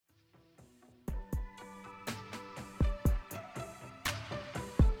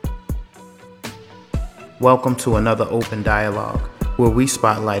Welcome to another open dialogue where we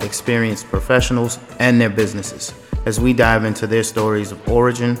spotlight experienced professionals and their businesses as we dive into their stories of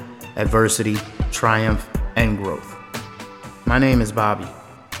origin, adversity, triumph, and growth. My name is Bobby,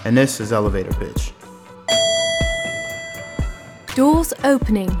 and this is Elevator Pitch. Doors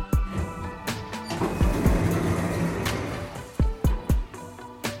opening.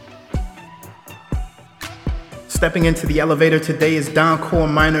 Stepping into the elevator today is Don Core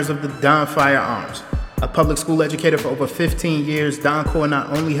Miners of the Don Firearms. A public school educator for over 15 years, Don Core not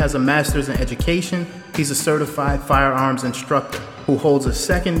only has a master's in education, he's a certified firearms instructor who holds a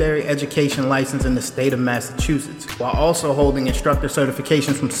secondary education license in the state of Massachusetts, while also holding instructor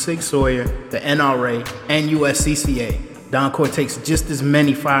certifications from Sig Sauer, the NRA, and USCCA. Don Core takes just as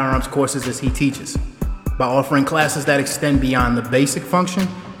many firearms courses as he teaches. By offering classes that extend beyond the basic function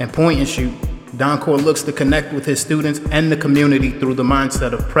and point and shoot, Don Core looks to connect with his students and the community through the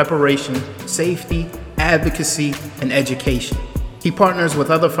mindset of preparation, safety, advocacy, and education. He partners with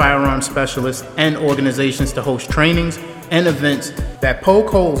other firearms specialists and organizations to host trainings and events that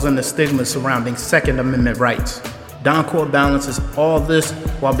poke holes in the stigma surrounding Second Amendment rights. Don Core balances all this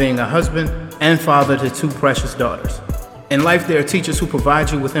while being a husband and father to two precious daughters. In life, there are teachers who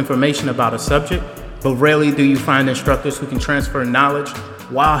provide you with information about a subject, but rarely do you find instructors who can transfer knowledge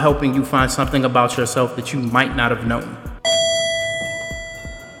while helping you find something about yourself that you might not have known.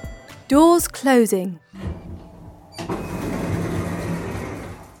 Doors closing.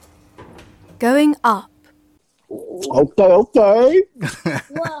 Going up. Okay.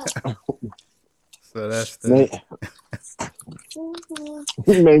 So that's the...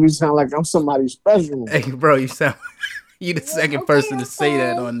 You made me sound like I'm somebody special. Hey, bro, you the second person to say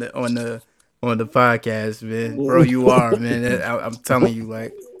that on the podcast, man. Bro, you are, man. I'm telling you,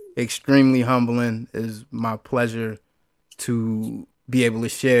 like, extremely humbling. Is my pleasure to be able to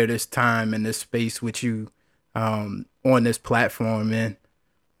share this time and this space with you on this platform, man.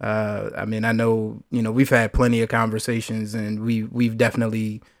 I mean, I know, we've had plenty of conversations and we've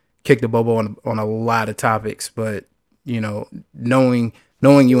definitely kicked the bubble on a lot of topics, but, knowing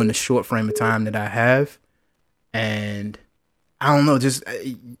you in the short frame of time that I have, and I don't know, just,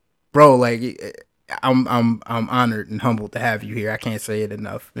 bro, like, I'm honored and humbled to have you here. I can't say it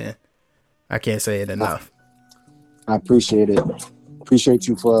enough, man. I can't say it enough. I appreciate it. Appreciate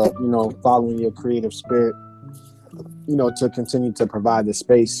you for, following your creative spirit, to continue to provide the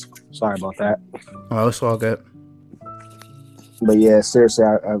space. Sorry about that. Oh, it's all good. But yeah, seriously,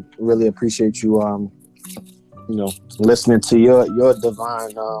 I really appreciate you, listening to your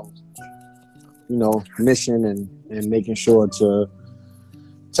divine, mission and making sure to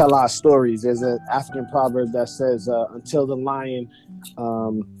tell our stories. There's an African proverb that says, until the lion,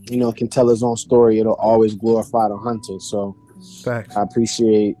 can tell his own story, it'll always glorify the hunter. So Facts. I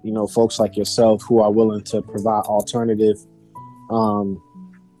appreciate, folks like yourself who are willing to provide alternative,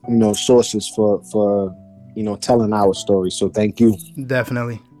 sources for telling our story. So thank you.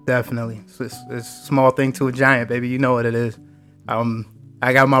 Definitely. It's a small thing to a giant, baby. You know what it is.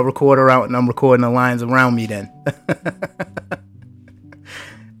 I got my recorder out and I'm recording the lines around me then.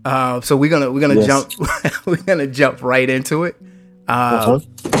 So we're gonna Yes. jump we're gonna jump right into it.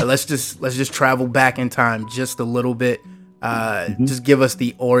 Let's just travel back in time just a little bit. Just give us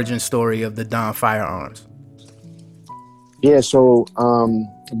the origin story of the Don Firearms. Yeah, so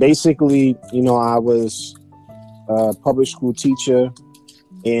basically, I was a public school teacher,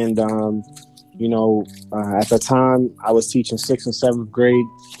 and at the time I was teaching 6th and 7th grade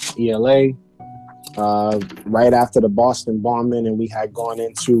ELA. Right after the Boston bombing, and we had gone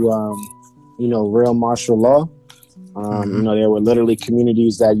into real martial law. There were literally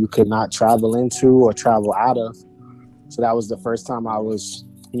communities that you could not travel into or travel out of. So that was the first time I was,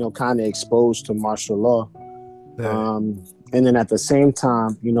 kind of exposed to martial law. Yeah. And then at the same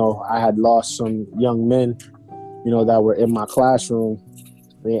time, I had lost some young men, that were in my classroom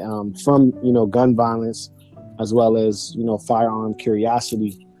from, gun violence, as well as, firearm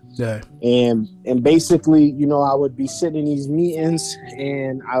curiosity. Yeah. And basically, I would be sitting in these meetings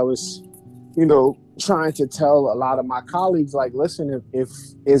and I was, trying to tell a lot of my colleagues, like, listen, if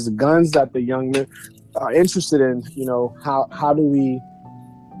it's guns that the young men are interested in, how do we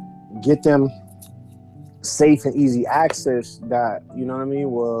get them safe and easy access that,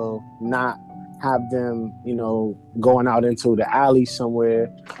 will not have them, going out into the alley somewhere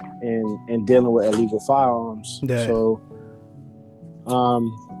and dealing with illegal firearms. Yeah.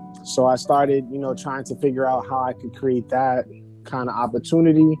 So I started, trying to figure out how I could create that kind of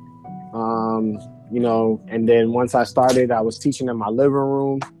opportunity. And then once I started, I was teaching in my living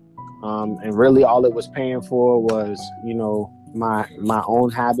room. And really all it was paying for was, my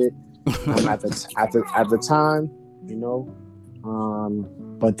own habit At the time, you know.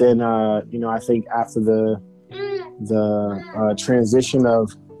 But then, I think after the transition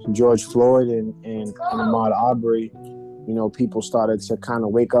of George Floyd and Ahmaud Arbery, people started to kind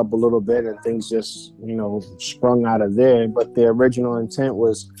of wake up a little bit, and things just, sprung out of there. But the original intent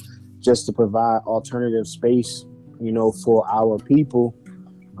was just to provide alternative space, for our people,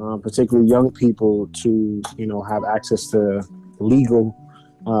 particularly young people, to, have access to legal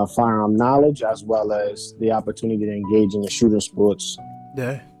firearm knowledge, as well as the opportunity to engage in the shooting sports.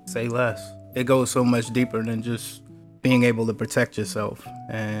 Yeah, say less. It goes so much deeper than just being able to protect yourself.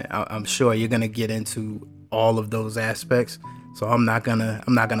 And I'm sure you're gonna get into all of those aspects. So I'm not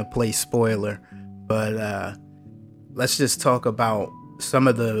gonna play spoiler, but let's just talk about some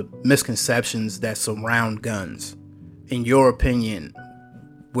of the misconceptions that surround guns. In your opinion,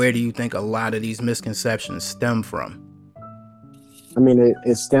 where do you think a lot of these misconceptions stem from? I mean,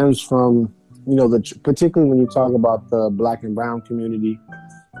 it stems from, particularly when you talk about the Black and brown community,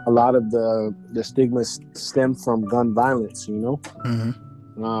 a lot of the stigmas stem from gun violence,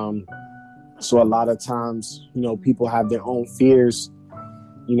 Mm-hmm. So a lot of times, people have their own fears,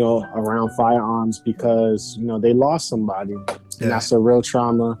 around firearms because, they lost somebody. Yeah. And that's a real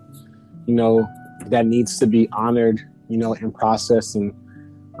trauma, that needs to be honored, and processed, and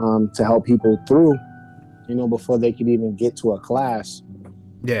to help people through, before they could even get to a class.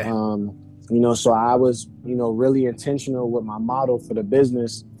 Yeah. So I was, really intentional with my model for the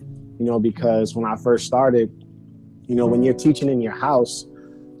business, because when I first started, when you're teaching in your house,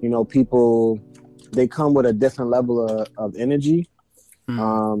 people, they come with a different level of energy,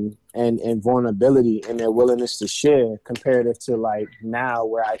 and vulnerability, and their willingness to share, comparative to like now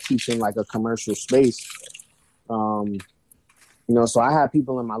where I teach in like a commercial space. So I had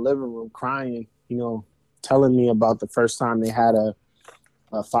people in my living room crying, telling me about the first time they had a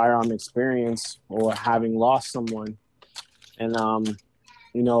firearm experience or having lost someone. And,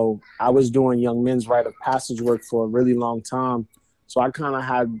 I was doing young men's rite of passage work for a really long time. So I kind of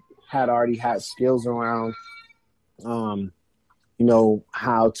had already had skills around,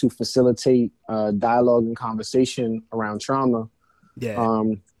 how to facilitate dialogue and conversation around trauma. Yeah.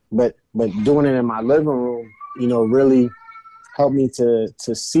 But doing it in my living room, really helped me to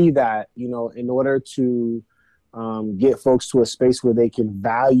see that, in order to get folks to a space where they can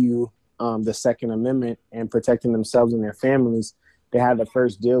value the Second Amendment and protecting themselves and their families, they had to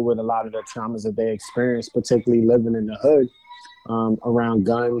first deal with a lot of the traumas that they experienced, particularly living in the hood, around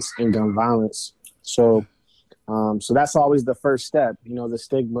guns and gun violence. So that's always the first step. The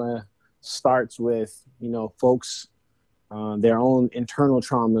stigma starts with, folks, their own internal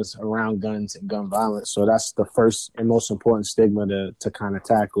traumas around guns and gun violence. So that's the first and most important stigma to kind of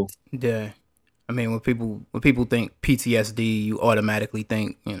tackle. Yeah. I mean, when people think PTSD, you automatically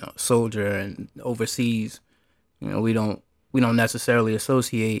think, soldier and overseas. We don't necessarily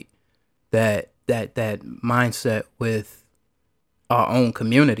associate that mindset with our own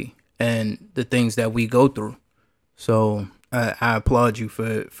community and the things that we go through. So I applaud you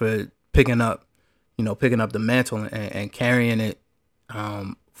for picking up the mantle and carrying it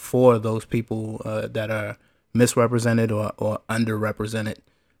for those people that are misrepresented or underrepresented,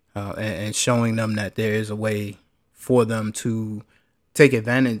 and showing them that there is a way for them to take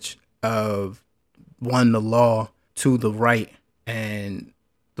advantage of, one, the law, two, the right, and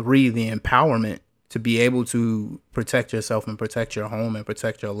three, the empowerment to be able to protect yourself and protect your home and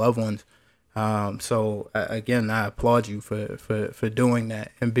protect your loved ones. So again, I applaud you for doing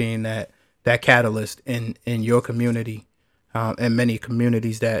that and being that catalyst in your community, and many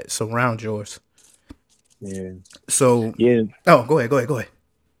communities that surround yours. Yeah. So yeah. Oh, go ahead.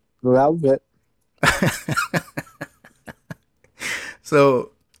 Well, that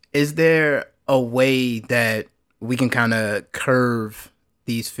So, is there a way that we can kind of curve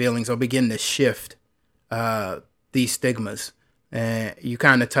these feelings or begin to shift these stigmas? And you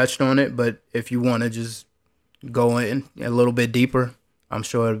kind of touched on it, but if you want to just go in a little bit deeper, I'm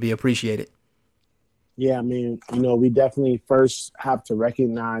sure it'll be appreciated. Yeah, I mean, we definitely first have to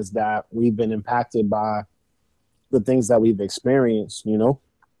recognize that we've been impacted by the things that we've experienced,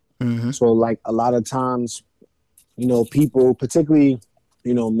 Mm-hmm. So like a lot of times, people, particularly,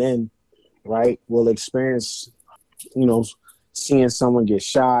 men, right, will experience, seeing someone get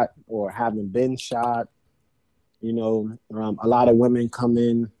shot or having been shot. A lot of women come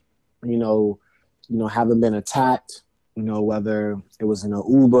in, having been attacked, whether it was in an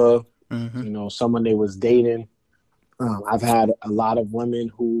Uber, Mm-hmm. someone they was dating. I've had a lot of women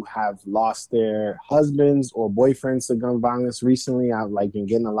who have lost their husbands or boyfriends to gun violence recently. I've been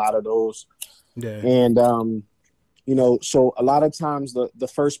getting a lot of those. Yeah. And, So a lot of times the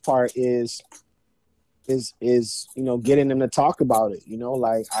first part is getting them to talk about it.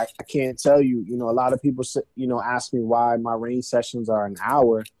 Like I can't tell you. A lot of people ask me why my range sessions are an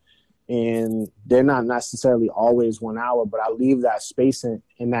hour, and they're not necessarily always 1 hour, but I leave that space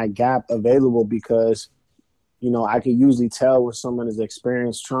in that gap available because I can usually tell when someone has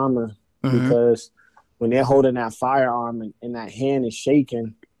experienced trauma, because when they're holding that firearm and that hand is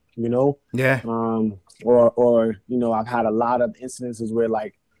shaking, Yeah. or I've had a lot of incidences where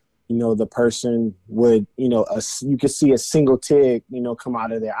like, the person would, you could see a single tear, come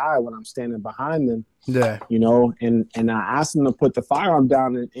out of their eye when I'm standing behind them. Yeah. And I asked them to put the firearm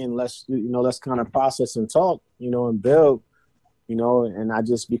down and let's kind of process and talk, and build, and I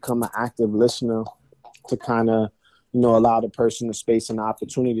just become an active listener to kind of, allow the person the space and the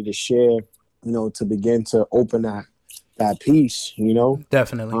opportunity to share, to begin to open that piece,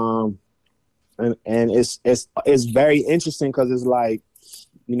 Definitely. And it's very interesting because it's like,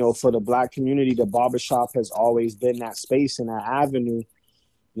 for the Black community, the barbershop has always been that space and that avenue.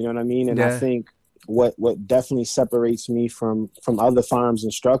 You know what I mean? And I think what definitely separates me from other firearms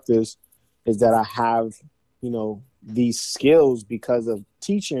instructors is that I have, these skills because of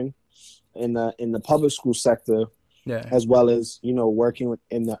teaching in the public school sector, as well as, working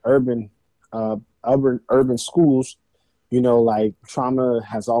in the urban schools. Like trauma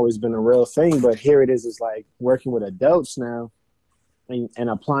has always been a real thing, but here it is like working with adults now. And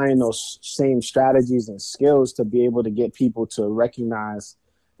applying those same strategies and skills to be able to get people to recognize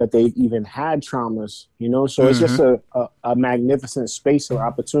that they've even had traumas, So it's just a magnificent space or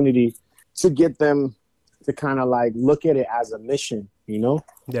opportunity to get them to kind of like look at it as a mission,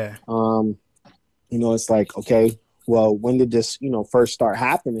 Yeah. It's like, okay, well, when did this, first start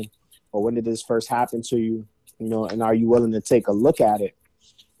happening? Or when did this first happen to you? And are you willing to take a look at it?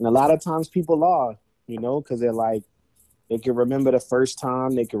 And a lot of times people are, because they're like, they can remember the first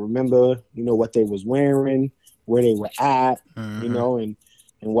time. They can remember, what they was wearing, where they were at, and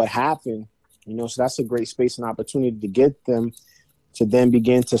what happened. So that's a great space and opportunity to get them to then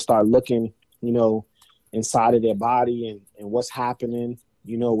begin to start looking, inside of their body and what's happening,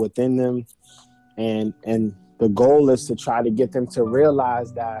 within them. And the goal is to try to get them to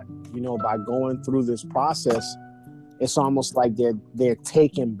realize that, by going through this process, it's almost like they're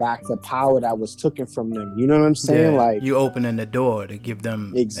taking back the power that was taken from them. You know what I'm saying? Yeah, like you opening the door to give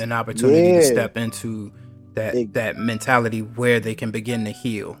them an opportunity to step into that mentality where they can begin to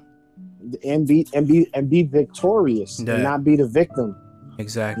heal and be victorious and not be the victim.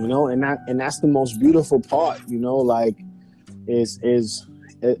 Exactly. And that's the most beautiful part. Like is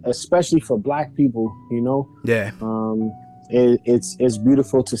especially for Black people. Yeah. It's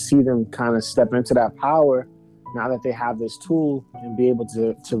beautiful to see them kind of step into that power now that they have this tool and be able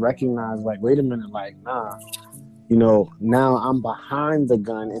to recognize, like, wait a minute, like, nah, now I'm behind the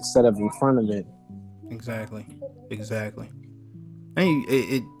gun instead of in front of it. Exactly.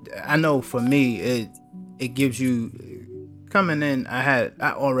 And I know for me, it gives you coming in. I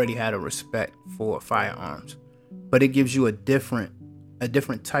already had a respect for firearms, but it gives you a different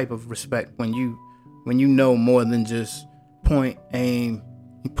type of respect when you know more than just point, aim,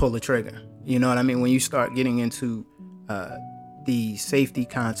 pull the trigger. You know what I mean? When you start getting into the safety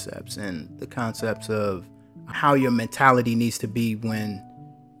concepts and the concepts of how your mentality needs to be when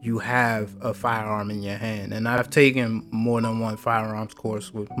you have a firearm in your hand. And I've taken more than one firearms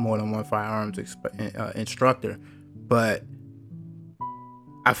course with more than one firearms instructor, but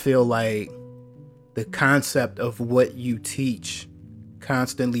I feel like the concept of what you teach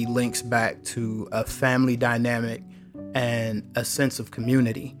constantly links back to a family dynamic and a sense of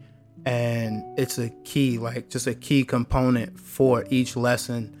community. And it's a key, like just a key component for each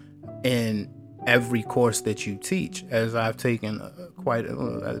lesson in every course that you teach, as I've taken quite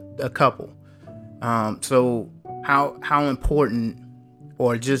a couple. So how important,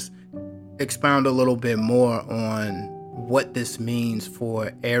 or just expound a little bit more on what this means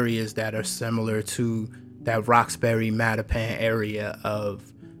for areas that are similar to that Roxbury, Mattapan area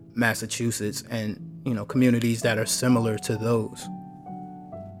of Massachusetts, and communities that are similar to those.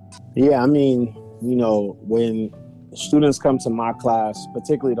 Yeah, I mean, when students come to my class,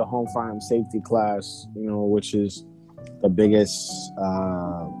 particularly the home firearm safety class, which is the biggest,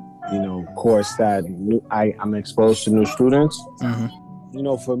 course that I'm exposed to new students.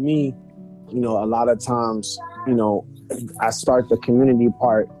 Mm-hmm. For me, a lot of times, I start the community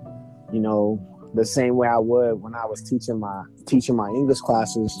part, the same way I would when I was teaching my English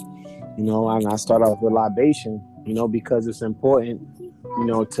classes, and I start off with libation, because it's important,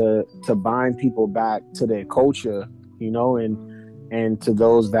 to bind people back to their culture, and to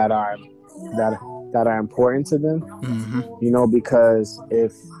those that are that are important to them. Because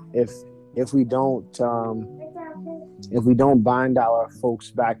if we don't bind our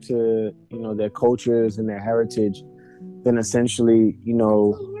folks back to their cultures and their heritage, then essentially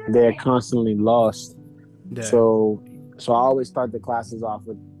they're constantly lost. Yeah. So I always start the classes off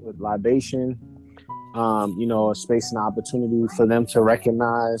with libation, a space and opportunity for them to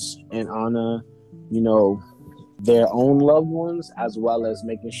recognize and honor their own loved ones, as well as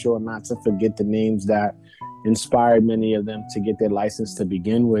making sure not to forget the names that inspired many of them to get their license to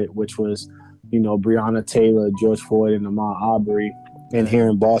begin with, which was Breonna Taylor, George Floyd, and Ahmaud Arbery. And here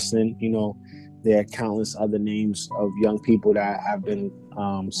in Boston, there are countless other names of young people that have been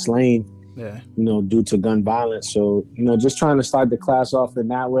slain, due to gun violence. So, just trying to start the class off in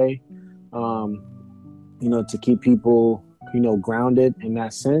that way, to keep people, grounded in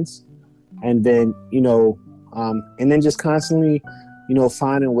that sense. And then, just constantly,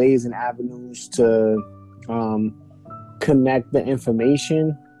 finding ways and avenues to connect the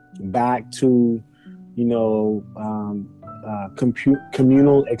information back to,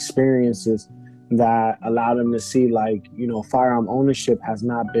 communal experiences that allow them to see, like, firearm ownership has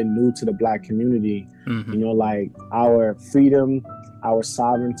not been new to the Black community. Like our freedom, our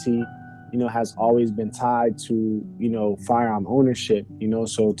sovereignty, has always been tied to, firearm ownership,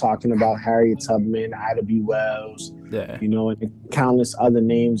 so talking about Harriet Tubman, Ida B. Wells, and countless other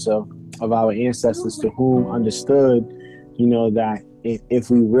names of our ancestors to whom understood, that if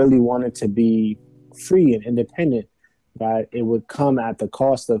we really wanted to be free and independent, that it would come at the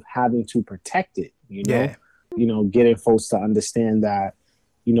cost of having to protect it, getting folks to understand that,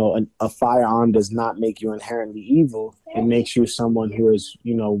 a firearm does not make you inherently evil. It makes you someone who is,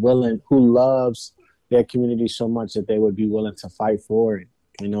 willing, who loves their community so much that they would be willing to fight for it,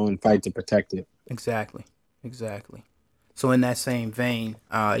 and fight to protect it. Exactly. So in that same vein,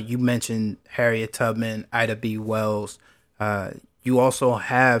 you mentioned Harriet Tubman, Ida B. Wells. You also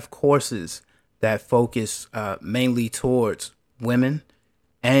have courses that focus mainly towards women,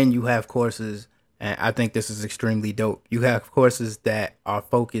 and you have courses, and I think this is extremely dope, you have courses that are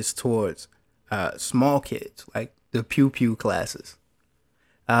focused towards small kids, like the Pew Pew classes.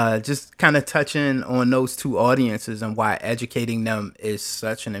 Just kind of touching on those two audiences and why educating them is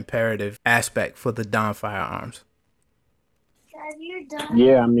such an imperative aspect for the Don Firearms.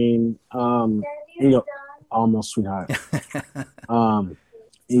 Yeah, I mean, almost, sweetheart.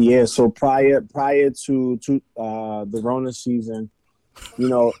 Yeah, so prior to the Rona season,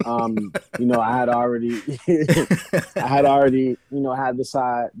 I had already had this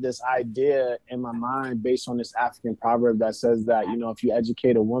idea in my mind based on this African proverb that says that, if you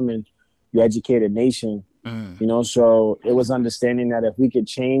educate a woman, you educate a nation. So it was understanding that if we could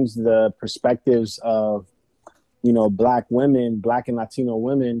change the perspectives of, Black women, Black and Latino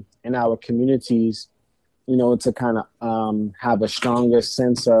women in our communities, to kind of have a stronger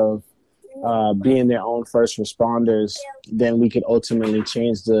sense of being their own first responders, then we could ultimately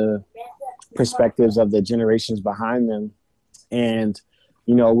change the perspectives of the generations behind them. And,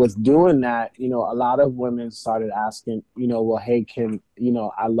 with doing that, a lot of women started asking, well, hey,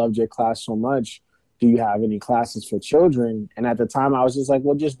 I loved your class so much. Do you have any classes for children? And at the time I was just like,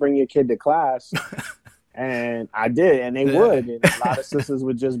 well, just bring your kid to class. And I did, and they would. And a lot of sisters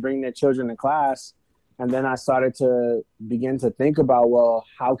would just bring their children to class. And then I started to begin to think about, well,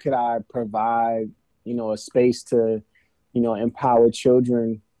 how could I provide, a space to, empower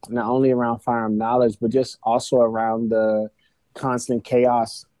children, not only around firearm knowledge, but just also around the constant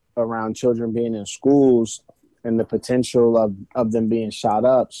chaos around children being in schools and the potential of them being shot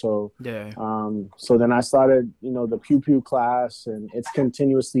up. So, so then I started, the Pew Pew class, and it's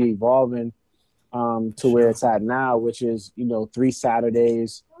continuously evolving to where it's at now, which is, 3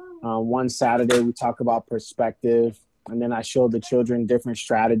 Saturdays. One Saturday we talk about perspective, and then I show the children different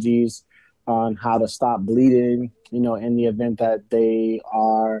strategies on how to stop bleeding, in the event that they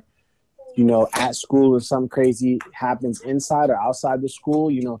are, at school and something crazy happens inside or outside the school,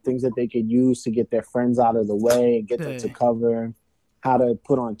 things that they could use to get their friends out of the way and get them to cover, how to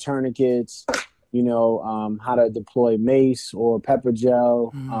put on tourniquets, how to deploy mace or pepper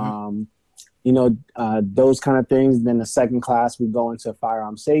gel, those kind of things. Then the second class, we go into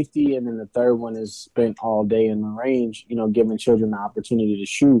firearm safety. And then the third one is spent all day in the range, giving children the opportunity to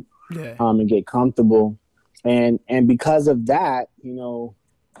shoot and get comfortable. And because of that,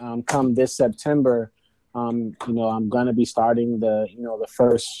 come this September, I'm going to be starting the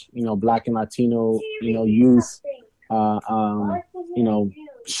first, Black and Latino, youth,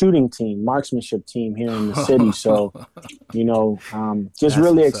 shooting team, marksmanship team here in the city. So, just That's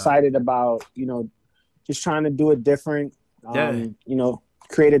really excited about, just trying to do it different,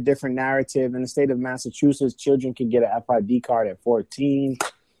 create a different narrative. In the state of Massachusetts, children can get an FID card at 14.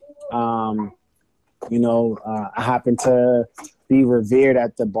 I happen to be revered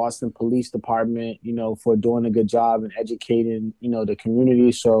at the Boston Police Department, for doing a good job in educating, the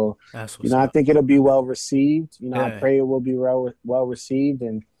community. So, I think it'll be well received. I pray it will be well received,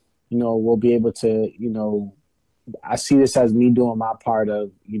 and, we'll be able to, I see this as me doing my part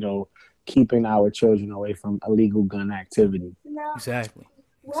of, keeping our children away from illegal gun activity. Exactly.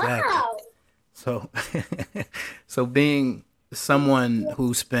 Wow. So being someone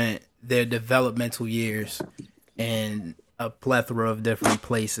who spent their developmental years in a plethora of different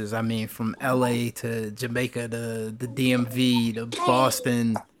places, I mean, from LA to Jamaica to the DMV to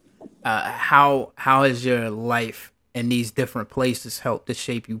Boston, how has your life in these different places helped to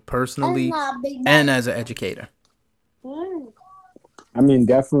shape you personally and as an educator? I mean,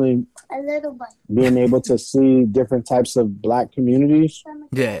 definitely being able to see different types of Black communities.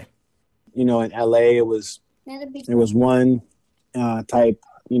 Yeah. In LA, it was one type.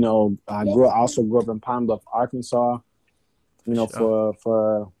 I also grew up in Pine Bluff, Arkansas.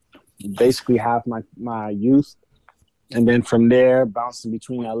 For basically half my youth, and then from there bouncing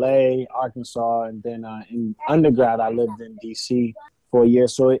between LA, Arkansas, and then in undergrad I lived in DC for a year.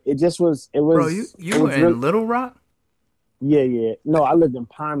 So it just was. It was. Bro, you were in Little Rock? Yeah. No, I lived in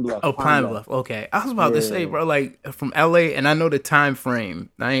Pine Bluff. Oh, Pine Bluff. Okay. I was about to say, bro, like from LA, and I know the time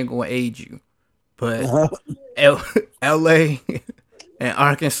frame. I ain't gonna age you, but LA and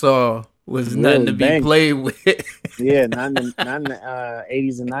Arkansas was nothing to be played with. Yeah, not in the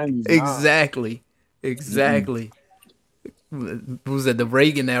 80s and 90s. Exactly. Was it the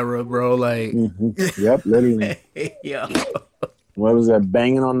Reagan era, bro? Like, Yep, literally. Yeah. What was that?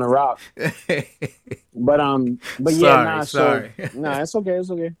 Banging on the rock. But yeah, sorry. It's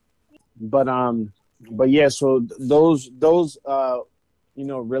okay. But yeah, so those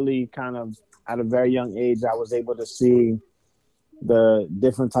really kind of at a very young age, I was able to see the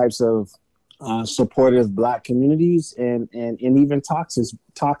different types of supportive Black communities and even toxic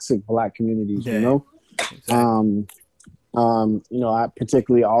Black communities. Yeah. Exactly. I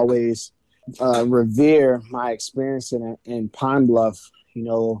particularly always revere my experience in Pine Bluff,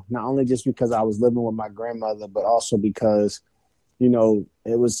 not only just because I was living with my grandmother, but also because, it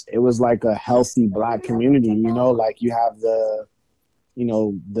was like a healthy Black community, like you have the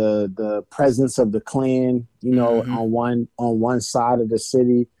presence of the Klan, on one side of the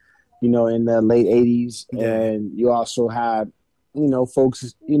city, in the late 80s. Yeah. And you also had,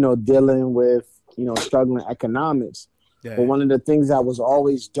 folks, dealing with, struggling economics. Yeah. But one of the things that was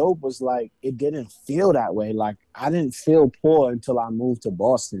always dope was like it didn't feel that way. Like I didn't feel poor until I moved to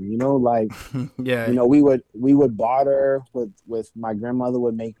Boston. Like yeah. We would barter with my grandmother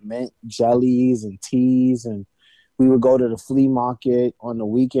would make mint jellies and teas, and we would go to the flea market on the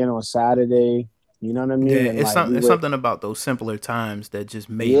weekend on Saturday. You know what I mean? Yeah, and it's something about those simpler times that just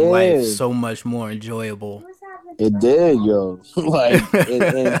made life so much more enjoyable. It did, yo. Like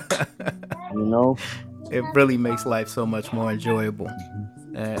it really makes life so much more enjoyable.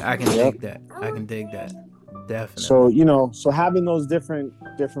 I can dig that. Definitely. So having those different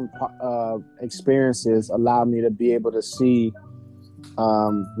experiences allowed me to be able to see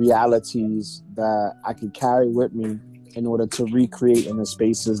realities that I could carry with me in order to recreate in the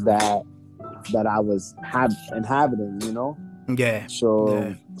spaces that I was inhabiting. Yeah.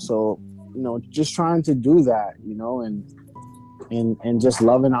 So just trying to do that, and just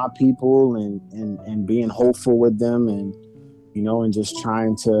loving our people and being hopeful with them, and and just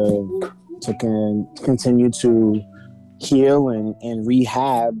trying to continue to heal and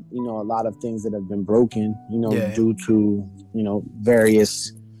rehab a lot of things that have been broken due to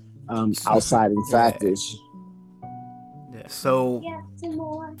various outside factors. Yeah. So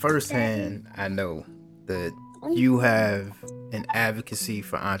firsthand, I know that you have an advocacy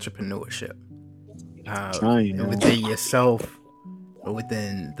for entrepreneurship within yourself,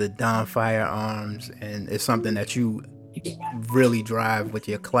 within the Don Firearms, and it's something that you really drive with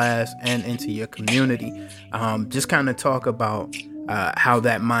your class and into your community. Just kind of talk about how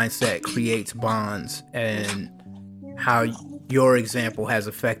that mindset creates bonds and how your example has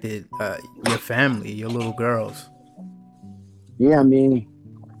affected your family, your little girls. Yeah, I mean,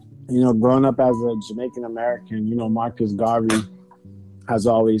 growing up as a Jamaican American, Marcus Garvey has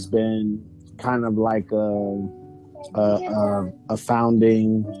always been kind of like a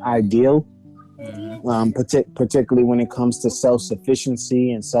founding ideal, particularly when it comes to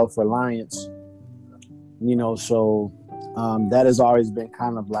self-sufficiency and self-reliance. So that has always been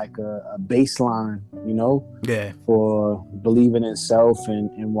kind of like a baseline, for believing in self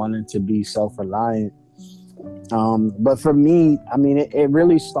and wanting to be self-reliant. But for me, I mean, it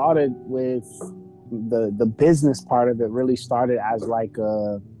really started with the business part of it. Really started as like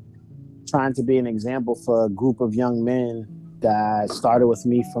trying to be an example for a group of young men that started with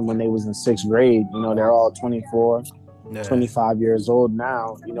me from when they was in sixth grade. You know, they're all 24, 25 years old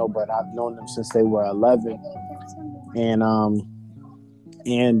now, you know, but I've known them since they were 11.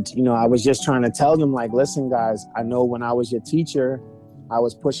 And, you know, I was just trying to tell them, like, listen, guys, I know when I was your teacher, I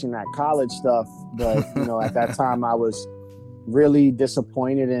was pushing that college stuff. But, you know, at that time, I was really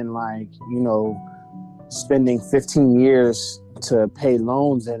disappointed in, like, you know, spending 15 years to pay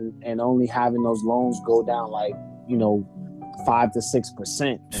loans and only having those loans go down, like, you know, 5 to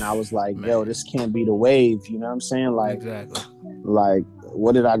 6%. And I was like, yo, this can't be the wave. You know what I'm saying? Like, exactly. Like,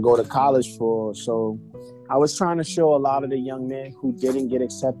 what did I go to college for? So I was trying to show a lot of the young men who didn't get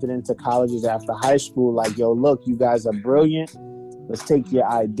accepted into colleges after high school, like, yo, look, you guys are brilliant. Let's take your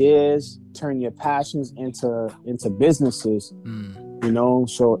ideas, turn your passions into businesses, you know?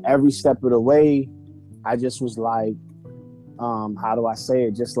 So every step of the way, I just was like, how do I say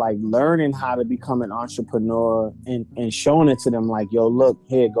it? Just like learning how to become an entrepreneur and showing it to them, like, yo, look,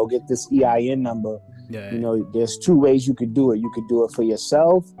 here, go get this EIN number. Yeah. You know, there's two ways you could do it. You could do it for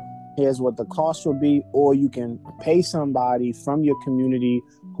yourself. Here's what the cost will be, or you can pay somebody from your community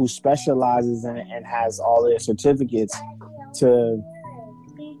who specializes in it and has all their certificates to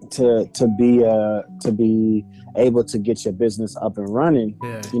be able to get your business up and running.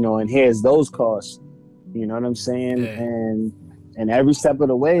 Yeah. You know, and here's those costs. You know what I'm saying? Yeah. And every step of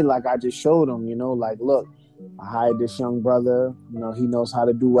the way, like I just showed them, you know, like, look, I hired this young brother, you know, he knows how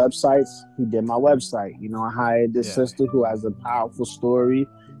to do websites. He did my website. You know, I hired this sister who has a powerful story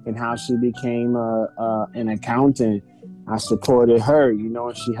and how she became an accountant. I supported her, you know,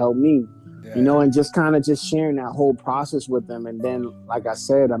 and she helped me, you know, and just kind of just sharing that whole process with them. And then, like I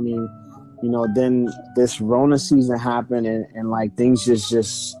said, I mean, you know, then this Rona season happened and like things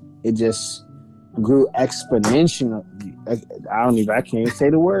just grew exponentially. I can't say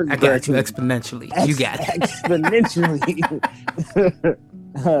the word. I got you, exponentially. You got it. Exponentially.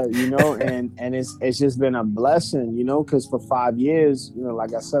 You know, and it's just been a blessing, you know, because for 5 years, you know,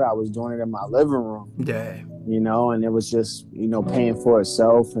 like I said, I was doing it in my living room. Yeah. You know, and it was just, you know, paying for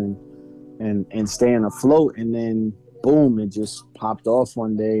itself and staying afloat. And then boom, it just popped off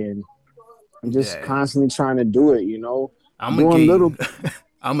one day, and I'm just constantly trying to do it, you know. I'm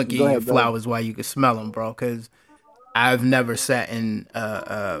gonna give you flowers while you can smell them, bro, because I've never sat in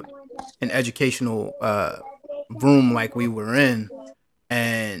an educational room like we were in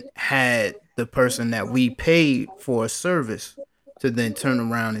and had the person that we paid for a service to then turn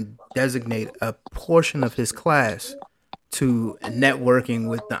around and designate a portion of his class to networking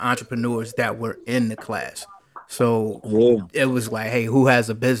with the entrepreneurs that were in the class. So it was like, hey, who has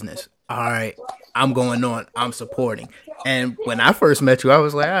a business? All right, I'm going on. I'm supporting. And when I first met you, I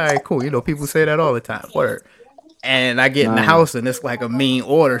was like, all right, cool. You know, people say that all the time. Word. And I get in the house and it's like a mean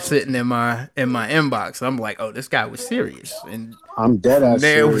order sitting in my inbox. I'm like, oh, this guy was serious. And I'm dead ass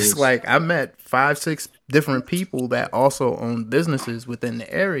there serious. was like, I met 5-6 different people that also own businesses within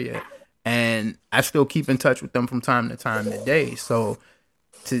the area. And I still keep in touch with them from time to time today. So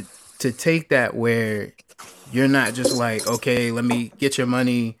to take that where you're not just like, okay, let me get your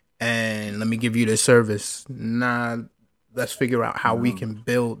money and let me give you this service. Nah, let's figure out how we can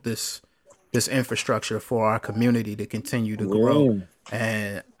build this infrastructure for our community to continue to grow.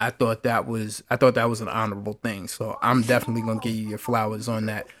 And I thought that was an honorable thing. So I'm definitely gonna give you your flowers on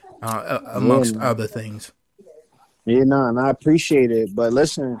that, amongst other things. Yeah, no, and I appreciate it. But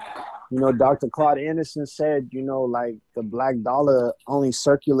listen, you know, Dr. Claude Anderson said, you know, like the black dollar only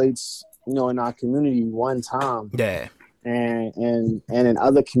circulates, you know, in our community one time. Yeah. And in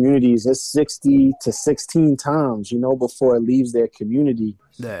other communities, it's 60 to 16 times, you know, before it leaves their community.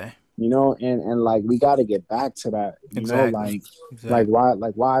 Yeah. You know, and like we got to get back to that. You know, like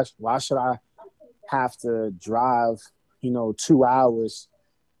why should I have to drive, you know, 2 hours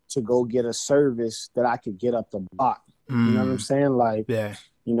to go get a service that I could get up the block? You know what I'm saying? Like,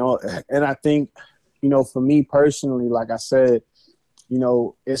 you know, and I think, you know, for me personally, like I said, you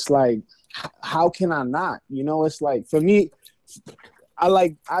know, it's like, how can I not? You know, it's like, for me, I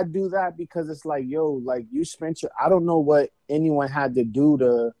do that because it's like, yo, like you spent I don't know what anyone had to do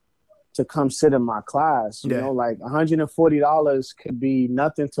to come sit in my class. You know, like $140 could be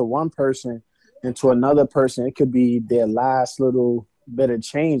nothing to one person, and to another person, it could be their last little bit of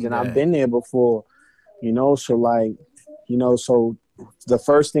change. And I've been there before, you know, so like, you know, so the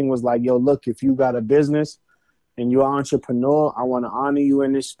first thing was like, yo, look, if you got a business and you're an entrepreneur, I want to honor you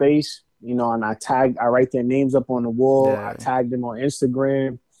in this space, you know, and I write their names up on the wall. I tag them on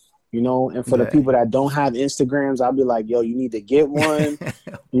Instagram, you know. And for the people that don't have Instagrams, I'll be like, yo, you need to get one.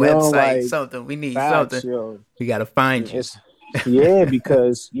 Website, like, something. We need something. Yo. We got to find you. Yeah,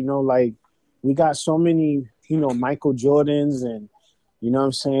 because, you know, like, we got so many, you know, Michael Jordans and, you know what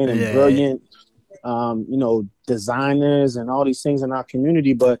I'm saying, and brilliant, you know, designers and all these things in our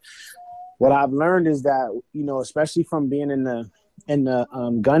community. But what I've learned is that, you know, especially from being in the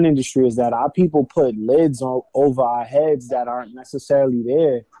gun industry, is that our people put lids over our heads that aren't necessarily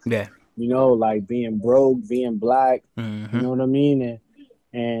there. Yeah. You know, like being broke, being black, you know what I mean?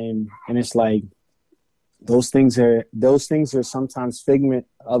 And it's like, those things are sometimes figment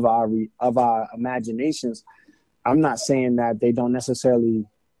of our imaginations. I'm not saying that they don't necessarily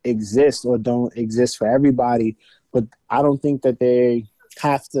exist or don't exist for everybody, but I don't think that they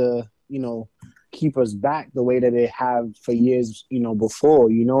have to, you know, keep us back the way that they have for years, you know, before.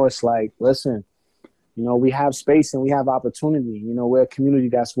 You know, it's like, listen, you know, we have space and we have opportunity. You know, we're a community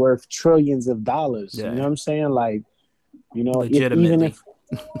that's worth trillions of dollars. Yeah. You know what I'm saying? Like, you know, even if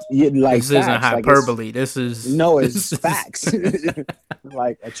like, this isn't hyperbole. Like, it's facts.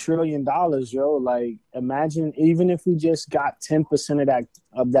 Like $1 trillion, yo. Like, imagine even if we just got 10%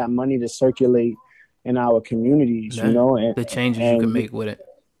 of that money to circulate in our communities, you know, and the changes you can make with it.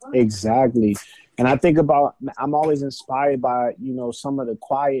 Exactly. And I think I'm always inspired by, you know, some of the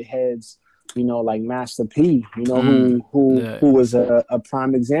quiet heads, you know, like Master P, you know, who was a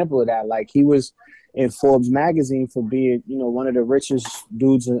prime example of that. Like, he was in Forbes magazine for being, you know, one of the richest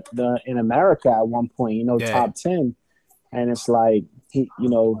dudes in America at one point, you know, top 10. And it's like, he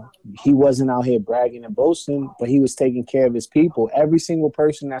wasn't out here bragging and boasting, but he was taking care of his people. Every single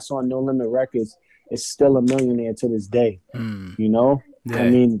person that's on No Limit Records is still a millionaire to this day, you know? Yeah. I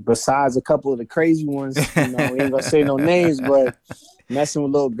mean, besides a couple of the crazy ones, you know, we ain't gonna say no names, but messing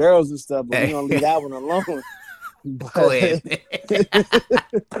with little girls and stuff, but we're gonna leave that one alone. But, go ahead.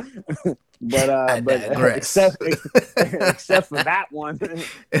 but except for that one,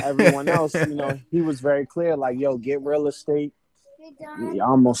 everyone else, you know, he was very clear, like, yo, get real estate.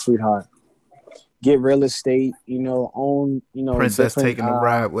 Almost, sweetheart. Get real estate, you know, own, you know, Princess taking a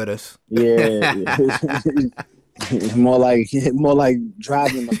ride with us. Yeah. more like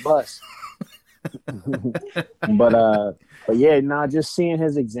driving the bus. But yeah, just seeing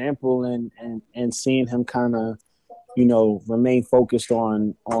his example and seeing him kind of, you know, remain focused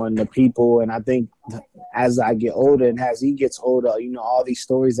on the people. And I think as I get older and as he gets older, you know, all these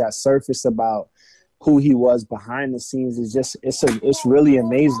stories that surface about who he was behind the scenes is just, it's really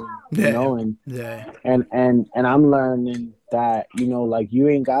amazing, you know, and I'm learning that, you know, like, you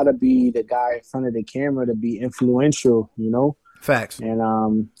ain't gotta be the guy in front of the camera to be influential, you know. Facts. And I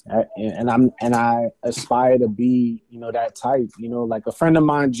aspire to be, you know, that type, you know. Like, a friend of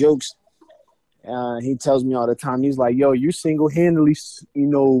mine jokes, he tells me all the time, he's like, yo, you single-handedly, you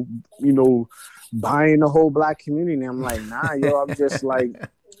know, buying the whole black community. And I'm like, nah, yo, I'm just like,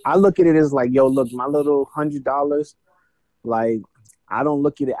 I look at it as like, yo, look, my little $100, like, I don't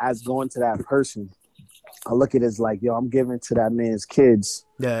look at it as going to that person. I look at it as like, yo, I'm giving to that man's kids.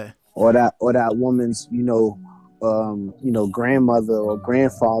 Yeah. Or that woman's, you know, grandmother or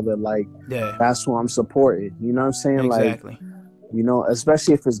grandfather. Like, that's who I'm supporting. You know what I'm saying? Exactly. Like, you know,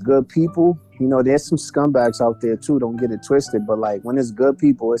 especially if it's good people, you know, there's some scumbags out there too. Don't get it twisted. But like, when it's good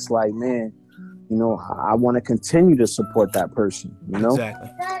people, it's like, man, you know, I want to continue to support that person, you know?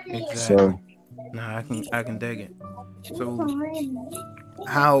 Exactly. So, no, I can dig it. So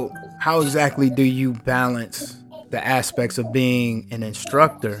how exactly do you balance the aspects of being an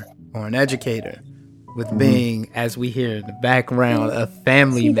instructor or an educator with being, as we hear in the background, a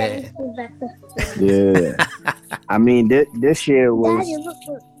family man? Yeah. I mean, this year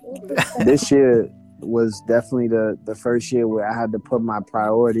was definitely the first year where I had to put my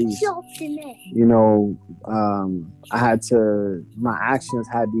priorities, you know, my actions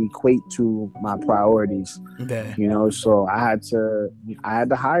had to equate to my priorities, you know, so I had to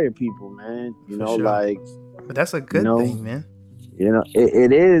hire people, man, you know, like, but that's a good thing, man. You know,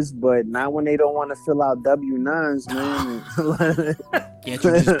 it is, but not when they don't want to fill out W-9s, man. Can't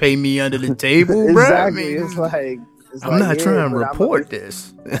you just pay me under the table, bro? Exactly. It's like, I'm not trying to report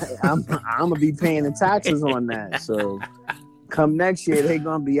this. I'm gonna be paying the taxes on that. So come next year, they're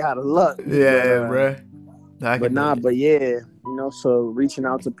gonna be out of luck. Yeah, bro. But yeah, you know, so reaching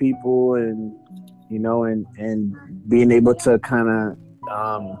out to people and, you know, and being able to kind of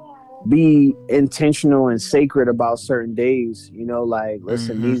be intentional and sacred about certain days, you know, like,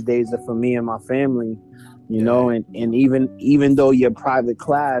 listen, these days are for me and my family, you know, and even though you're private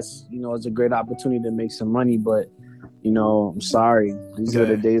class, you know, it's a great opportunity to make some money, but, you know, I'm sorry, these are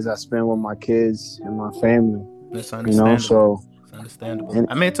the days I spend with my kids and my family. That's understandable. You know, so Understandable.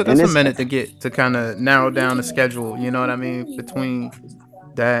 I mean, it took us a minute to kind of narrow down the schedule. You know what I mean? Between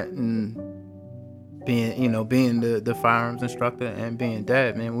that and being the firearms instructor and being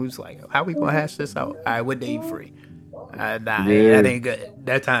dad, man, we was like, how we gonna hash this out? All right, what day you free? That ain't good.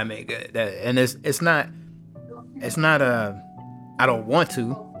 That time ain't good. And it's not I don't want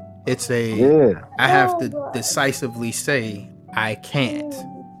to. It's I have to decisively say I can't.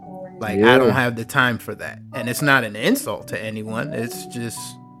 Like, I don't have the time for that. And it's not an insult to anyone. It's just,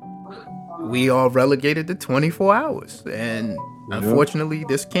 we all relegated to 24 hours. And unfortunately,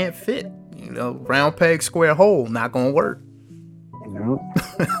 this can't fit. Round peg, square hole, not going to work.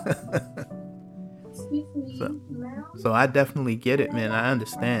 So I definitely get it, man. I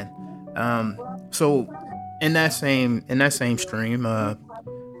understand. So in that same stream,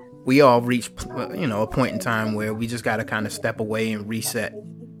 we all reach, a point in time where we just got to kind of step away and reset.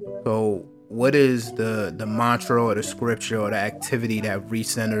 So what is the mantra or the scripture or the activity that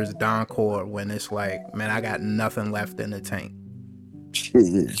recenters Don Core when it's like, man, I got nothing left in the tank?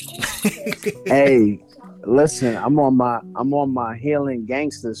 Hey, listen, I'm on my healing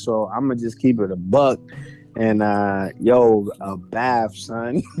gangster, so I'm gonna just keep it a buck. And a bath,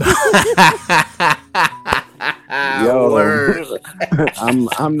 son. Word.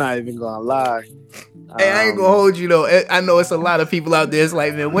 I'm not even gonna lie. Hey, I ain't gonna hold you though. I know it's a lot of people out there. It's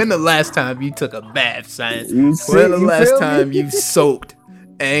like, man, when the last time you took a bath, son? When the last time you soaked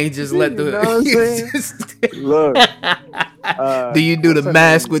and just let the look? Do you do the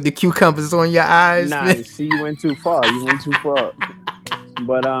mask with the cucumbers on your eyes? Nah, man? See, you went too far.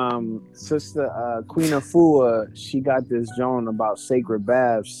 But Sister Queen Afua, she got this joint about sacred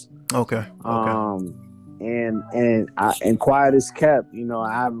baths. Okay. And quiet as kept,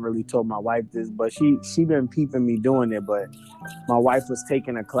 I haven't really told my wife this, but she been peeping me doing it. But my wife was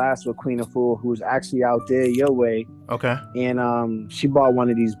taking a class with Queen Afua, who's actually out there your way. Okay. And she bought one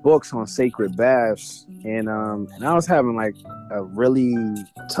of these books on sacred baths, and I was having like a really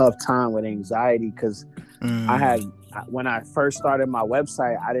tough time with anxiety because when I first started my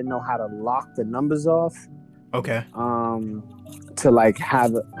website, I didn't know how to lock the numbers off. Okay. To like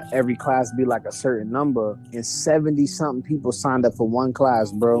have every class be like a certain number, and 70 something people signed up for one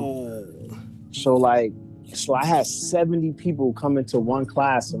class, bro. Oh. So I had 70 people coming to one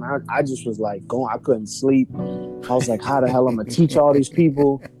class, and I just was like I couldn't sleep. I was like, how the hell I'm gonna teach all these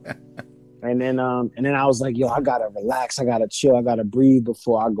people? And then I was like, yo, I gotta relax, I gotta chill, I gotta breathe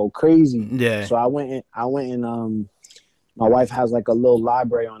before I go crazy. Yeah. So I went and my wife has like a little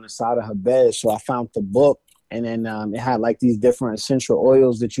library on the side of her bed, so I found the book. And then it had like these different essential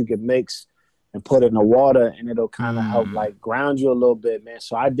oils that you could mix and put in the water, and it'll kind of help like ground you a little bit, man.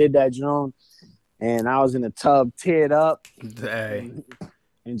 So I did that, John, and I was in the tub, teared up, and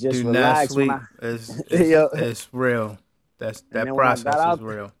just relaxed. It's real. That process is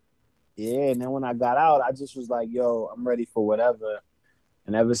real. Yeah, and then when I got out, I just was like, yo, I'm ready for whatever.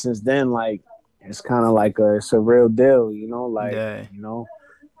 And ever since then, like, it's kind of like it's a real deal,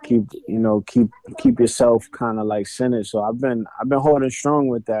 keep yourself kind of like centered. So I've been holding strong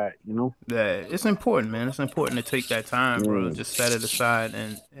with that, Yeah, it's important, man. It's important to take that time, bro. Just set it aside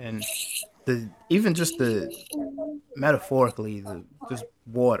and even just the metaphorically, just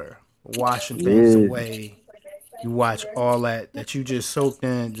water washing things away. You watch all that you just soaked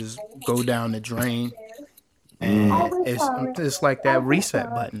in just go down the drain. And it's like that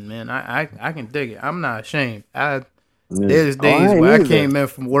reset button, man. I can dig it. I'm not ashamed. There's days where I came in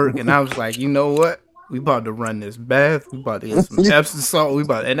from work and I was like, you know what? We about to run this bath. We about to get some Epsom salt.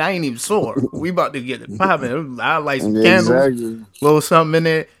 And I ain't even sore. We about to get it popping. I light some candles, little something in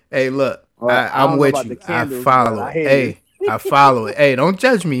there. Hey, look, I'm with you. I follow it. Hey, I follow it. Hey, don't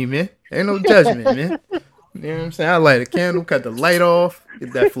judge me, man. Ain't no judgment, man. You know what I'm saying? I light a candle, cut the light off,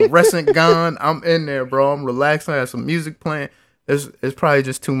 get that fluorescent gone. I'm in there, bro. I'm relaxing. I have some music playing. It's probably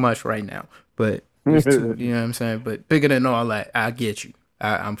just too much right now, but it's too, you know what I'm saying? But bigger than all that, I get you.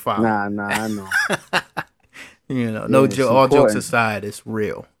 I'm fine. Nah, I know. No joke. All jokes aside, it's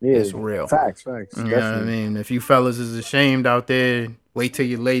real. Yeah, it's real. Facts. You know what I mean? If you fellas is ashamed out there, wait till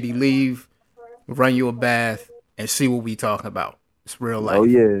your lady leave, run you a bath, and see what we talking about. It's real life. Oh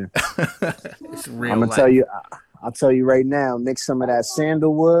yeah, it's real. I'm gonna tell you. I'll tell you right now. Mix some of that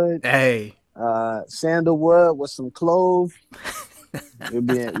sandalwood. Hey, sandalwood with some clove. You'll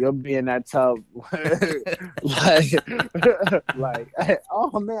be in that tub like,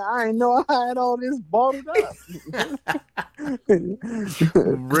 oh man, I didn't know I had all this bottled up.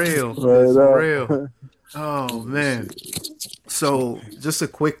 Real, it's real. Oh man. So just a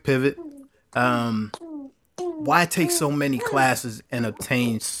quick pivot. Why take so many classes and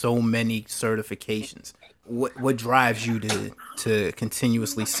obtain so many certifications? what drives you to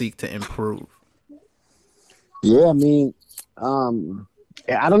continuously seek to improve? Yeah, I mean,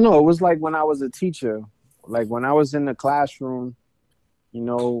 I don't know. It was like when I was a teacher, like when I was in the classroom,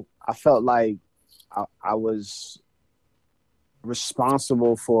 I felt like I was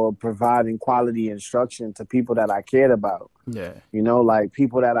responsible for providing quality instruction to people that I cared about. Yeah. Like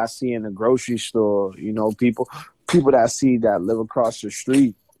people that I see in the grocery store, people that I see that live across the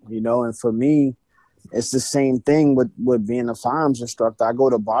street, and for me, it's the same thing with being a firearms instructor. I go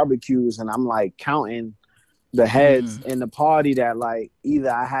to barbecues and I'm like counting the heads in the party that like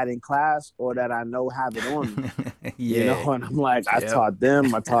either I had in class or that I know have it on me. Yeah. And I'm like, I taught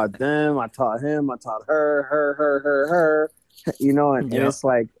them, I taught him, I taught her, and it's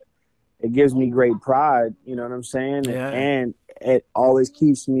like, it gives me great pride, you know what I'm saying? Yeah. And it always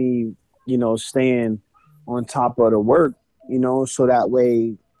keeps me, staying on top of the work, so that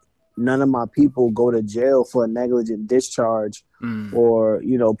way none of my people go to jail for a negligent discharge or,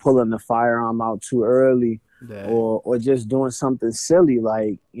 pulling the firearm out too early. Yeah. Or just doing something silly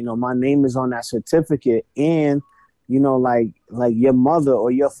like, my name is on that certificate and, like your mother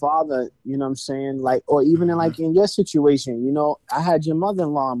or your father, you know what I'm saying? Like, or even in your situation, I had your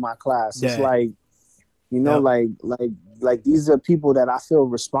mother-in-law in my class. It's like, like these are people that I feel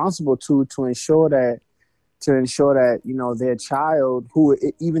responsible to ensure that, their child who,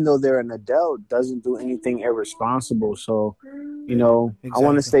 even though they're an adult, doesn't do anything irresponsible. So, exactly. I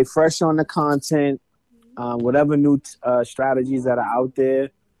want to stay fresh on the content. Whatever new strategies that are out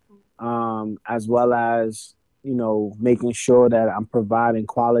there, as well as, making sure that I'm providing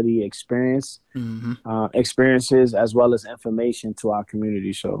quality experiences as well as information to our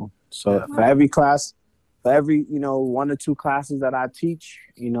community. So for every class, for every, 1 or 2 classes that I teach,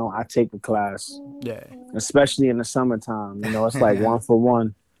 I take a class. Yeah. Especially in the summertime, it's like 1 for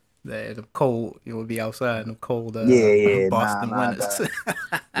 1. Yeah, the cold, you will be outside in the cold Boston winters.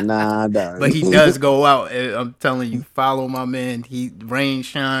 But he does go out. I'm telling you, follow my man. He rain,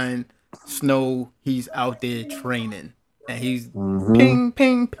 shine, snow, he's out there training. And he's ping,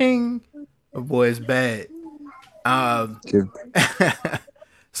 ping, ping. The boy is bad.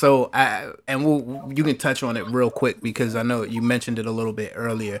 So you can touch on it real quick because I know you mentioned it a little bit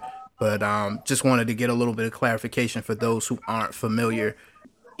earlier, but just wanted to get a little bit of clarification for those who aren't familiar.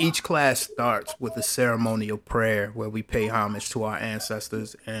 Each class starts with a ceremonial prayer where we pay homage to our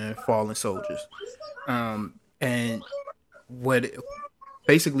ancestors and fallen soldiers. And what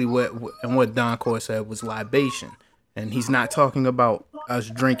Don Core said was libation, and he's not talking about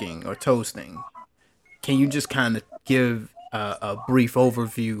us drinking or toasting. Can you just kind of give a brief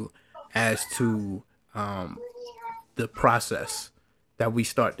overview as to the process that we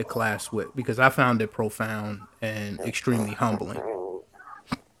start the class with? Because I found it profound and extremely humbling.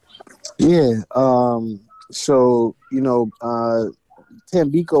 Yeah. So,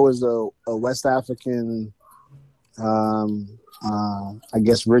 Tambiko is a West African, I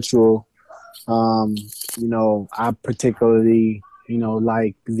guess, ritual. I particularly,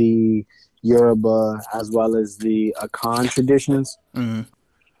 like the Yoruba as well as the Akan traditions. Mm-hmm.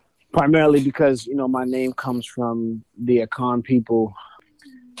 Primarily because, my name comes from the Akan people.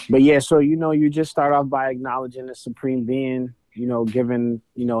 But yeah, so, you just start off by acknowledging the supreme being, giving,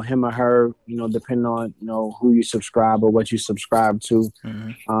 him or her, depending on, who you subscribe or what you subscribe to,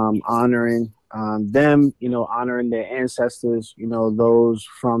 honoring them, honoring their ancestors, those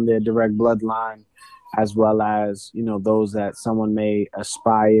from their direct bloodline, as well as, those that someone may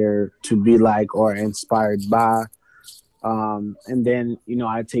aspire to be like or inspired by. And then,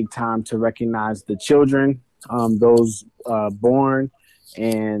 I take time to recognize the children, those born.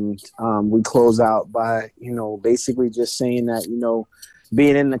 And we close out by, basically just saying that,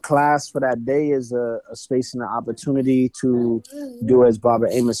 being in the class for that day is a space and an opportunity to do as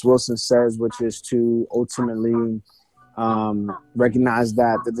Barbara Amos Wilson says, which is to ultimately recognize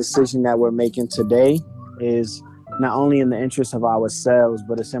that the decision that we're making today is not only in the interest of ourselves,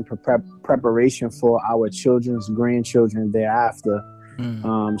 but it's in preparation for our children's grandchildren thereafter.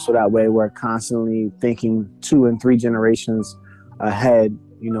 So that way we're constantly thinking 2 and 3 generations ahead,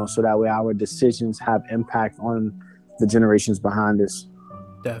 so that way our decisions have impact on the generations behind us.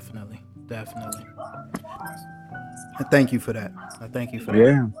 Definitely. I thank you for that.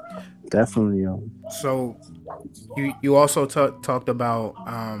 Yeah, definitely, yo. So you also talked about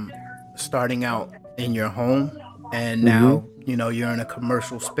starting out in your home, and now you're in a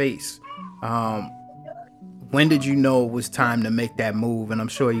commercial space. When did you know it was time to make that move? And I'm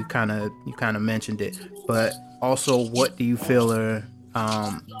sure you kind of mentioned it, but also, what do you feel are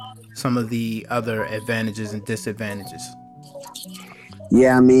some of the other advantages and disadvantages?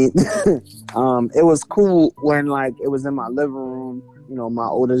 Yeah, I mean, it was cool when like it was in my living room. You know, my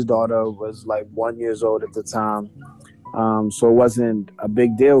oldest daughter was like 1 year old at the time. So it wasn't a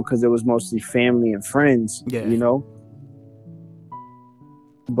big deal because it was mostly family and friends, Yeah. you know.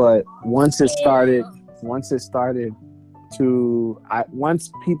 But once it started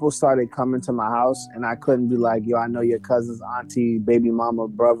once people started coming to my house, and I couldn't be like, yo, I know your cousin's auntie, baby mama,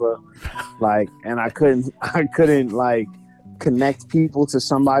 brother, like, and I couldn't like connect people to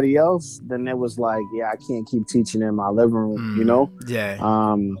somebody else. Then it was like, yeah, I can't keep teaching in my living room, you know. Yeah.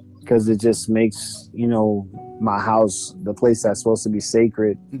 Because it just makes, you know, my house, the place that's supposed to be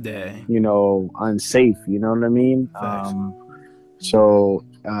sacred, Yeah. you know, unsafe. You know what I mean? Facts. So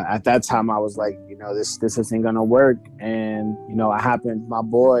at that time, I was like, you know, this isn't gonna work. And you know, my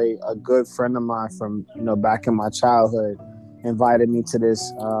boy, a good friend of mine from, you know, back in my childhood, invited me to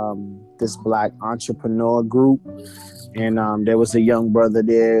this Black entrepreneur group. And there was a young brother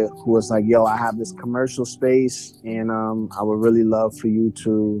there who was like, yo, I have this commercial space, and I would really love for you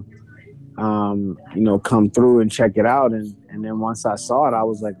to you know, come through and check it out. And then once I saw it, I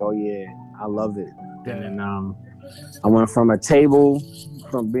was like, oh yeah, I love it. Yeah. And then I went from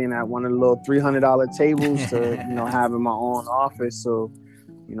being at one of the little $300 tables to, you know, having my own office. So,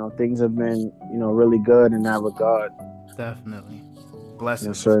 you know, things have been, you know, really good in that regard. Definitely.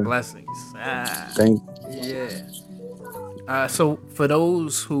 Blessings. Yes, sir. Blessings. Yeah. So for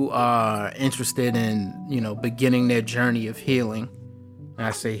those who are interested in, you know, beginning their journey of healing, and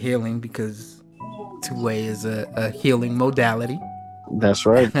I say healing because two-way is a healing modality. That's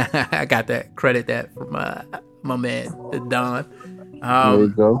right. I got that. Credit that from my man, Don. There you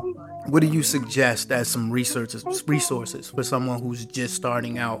go. What do you suggest as some resources for someone who's just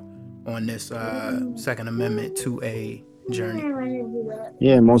starting out on this Second Amendment to a journey?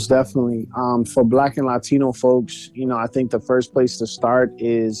 Yeah, most definitely. For Black and Latino folks, you know, I think the first place to start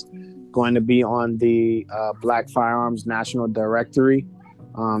is going to be on the Black Firearms National Directory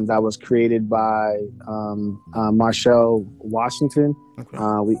that was created by Marshall Washington. Okay.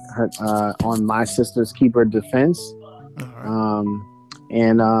 On My Sister's Keeper Defense. Right.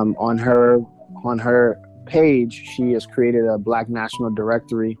 And on her page, she has created a Black National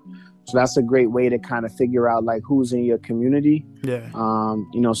Directory. So that's a great way to kind of figure out like who's in your community. Yeah.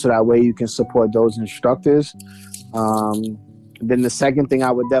 You know, so that way you can support those instructors. Then the second thing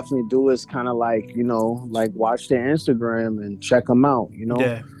I would definitely do is kind of like, you know, like watch their Instagram and check them out, you know.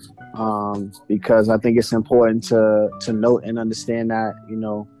 Yeah. Because I think it's important to note and understand that, you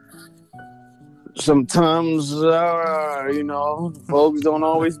know, sometimes, you know, folks don't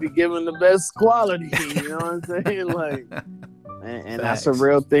always be giving the best quality, you know what I'm saying? Like, and that's a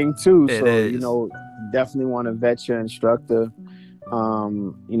real thing too. It so, is. You know, definitely want to vet your instructor.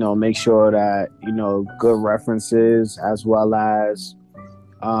 You know, make sure that, you know, good references as well as,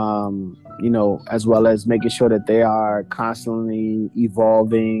 you know, as well as making sure that they are constantly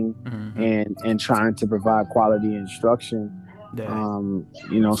evolving and trying to provide quality instruction. Yeah.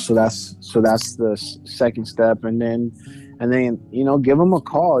 You know, so that's the second step. And then, you know, give them a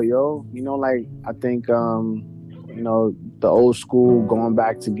call, yo. You know, like, I think, you know, the old school going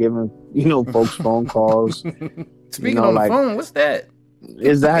back to giving, you know, folks phone calls. Speaking on the phone, what's that?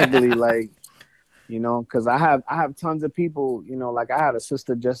 Exactly. Like, you know, because I have tons of people, you know, like I had a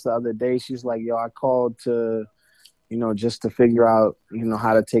sister just the other day. She's like, yo, I called to, you know, just to figure out, you know,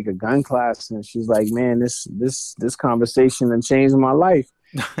 how to take a gun class. And she's like, man, this conversation done changed my life.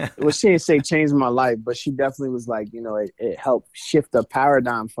 Well, she didn't say changed my life, but she definitely was like, you know, it helped shift the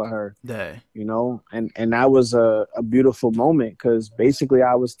paradigm for her. Yeah. You know, and that was a beautiful moment because basically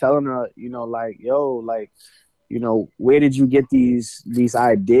I was telling her, you know, like, yo, like, you know, where did you get these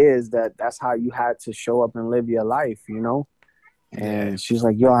ideas that's how you had to show up and live your life, you know? And she's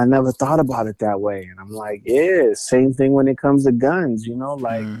like, yo, I never thought about it that way. And I'm like, yeah, same thing when it comes to guns, you know,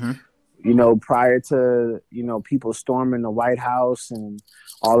 like, you know, prior to, you know, people storming the White House and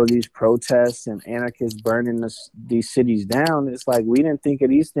all of these protests and anarchists burning these cities down, it's like we didn't think of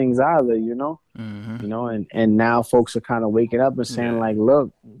these things either, you know? You know, and now folks are kind of waking up and saying like,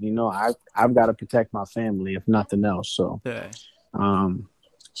 look, you know, I've got to protect my family if nothing else. So,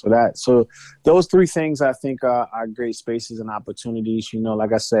 so those three things I think are great spaces and opportunities. You know,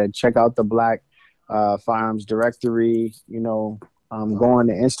 like I said, check out the Black Firearms Directory. You know, go on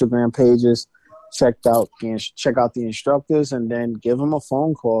the Instagram pages, check out the instructors, and then give them a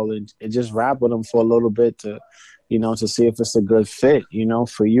phone call and just rap with them for a little bit to, you know, to see if it's a good fit, you know,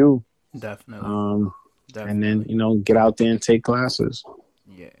 for you. Definitely. And then, you know, get out there and take classes.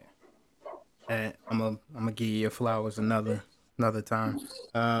 Yeah. And I'm gonna give you your flowers another time.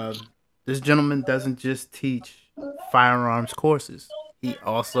 This gentleman doesn't just teach firearms courses. he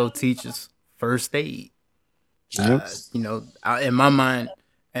also teaches first aid. Yep. In my mind,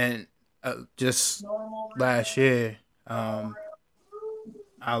 and just last year,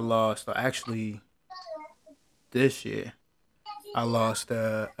 I lost, or actually this year, I lost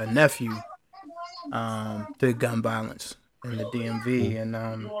a nephew to gun violence in the DMV, and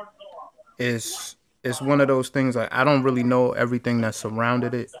it's one of those things. Like, I don't really know everything that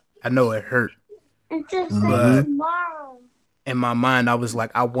surrounded it. I know it hurt, but in my mind, I was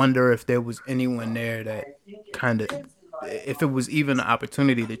like, I wonder if there was anyone there that kind of, if it was even an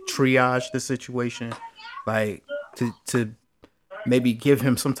opportunity to triage the situation, like to maybe give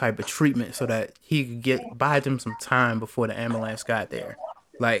him some type of treatment so that he could buy him some time before the ambulance got there.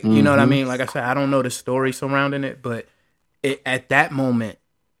 Like, you know what I mean? Like I said, I don't know the story surrounding it, but at that moment,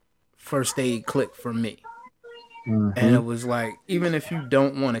 first aid clicked for me. And it was like, even if you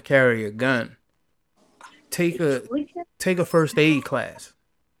don't want to carry a gun, take a first aid class,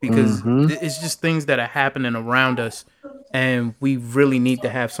 because it's just things that are happening around us, and we really need to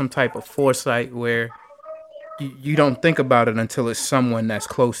have some type of foresight where you don't think about it until it's someone that's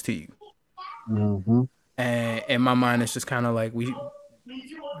close to you. And in my mind, it's just kind of like,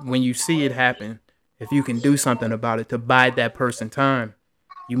 when you see it happen, if you can do something about it to buy that person time,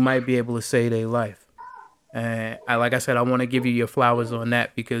 you might be able to save their life. And like I said, I want to give you your flowers on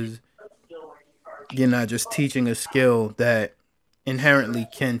that, because you're not just teaching a skill that inherently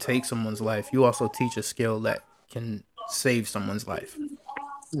can take someone's life. You also teach a skill that can save someone's life.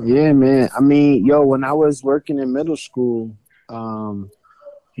 Yeah, man. I mean, when I was working in middle school, I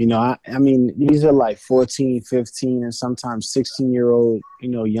mean, these are like 14, 15, and sometimes 16-year-old,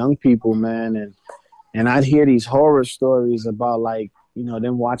 young people, man. And I'd hear these horror stories about, like,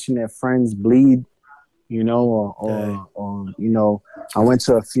 them watching their friends bleed, or I went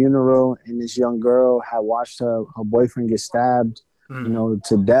to a funeral and this young girl had watched her boyfriend get stabbed,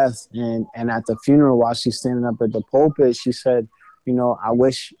 to death. And at the funeral, while she's standing up at the pulpit, she said, I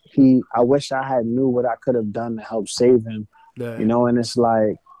wish I had knew what I could have done to help save him. Yeah. And it's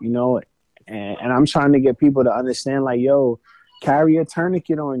like, and I'm trying to get people to understand, like, carry a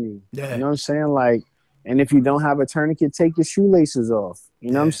tourniquet on you. Yeah. You know what I'm saying? Like, and if you don't have a tourniquet, take your shoelaces off.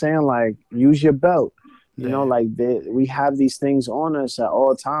 You know what I'm saying? Like, use your belt. Like, we have these things on us at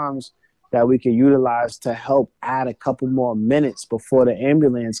all times that we can utilize to help add a couple more minutes before the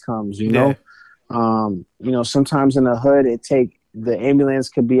ambulance comes, sometimes in the hood, the ambulance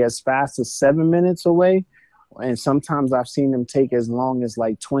could be as fast as 7 minutes away. And sometimes I've seen them take as long as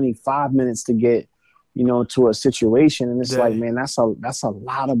like 25 minutes to get, to a situation. And it's like, man, that's a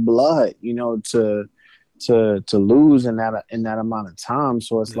lot of blood, to lose in that amount of time.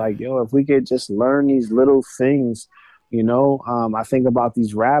 So it's like, if we could just learn these little things, I think about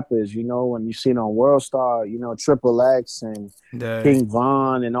these rappers, when you see it on World Star, Triple X and King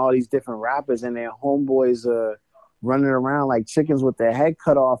Von and all these different rappers, and their homeboys running around like chickens with their head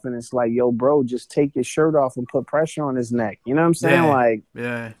cut off, and it's like, bro, just take your shirt off and put pressure on his neck. You know what I'm saying? Like,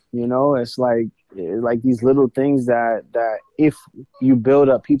 it's like these little things that if you build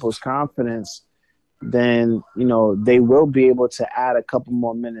up people's confidence, then, they will be able to add a couple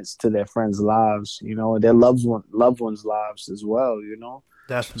more minutes to their friends' lives, their loved ones' lives as well,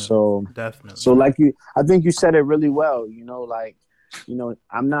 Definitely. So like I think you said it really well,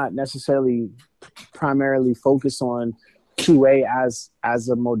 I'm not necessarily primarily focused on QA as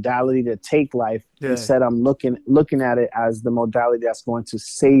a modality to take life. Instead, I'm looking at it as the modality that's going to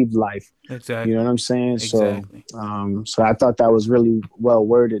save life. Exactly. You know what I'm saying? Exactly. So I thought that was really well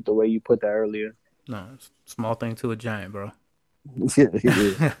worded the way you put that earlier. No, small thing to a giant, bro.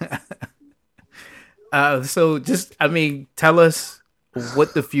 So tell us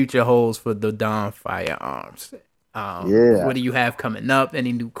what the future holds for the Dawn Firearms. What do you have coming up?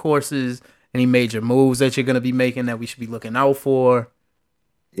 Any new courses? Any major moves that you're going to be making that we should be looking out for?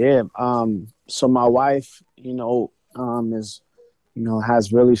 Yeah. So my wife, is,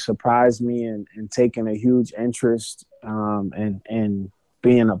 has really surprised me and taken a huge interest, and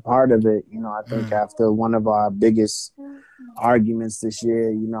being a part of it. I think after one of our biggest arguments this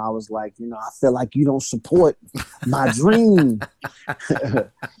year, I was like, I feel like you don't support my dream.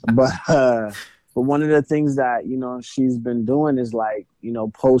 But one of the things that, she's been doing is like,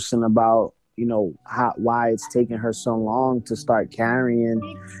 posting about, why it's taking her so long to start carrying.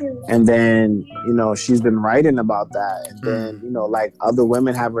 And then, she's been writing about that. And then, like, other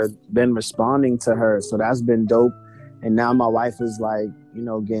women have been responding to her. So that's been dope. And now my wife is like,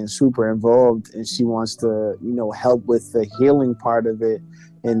 getting super involved, and she wants to, help with the healing part of it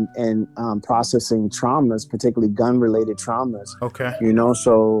and processing traumas, particularly gun-related traumas. Okay.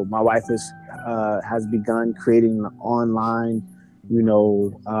 So my wife has begun creating an online,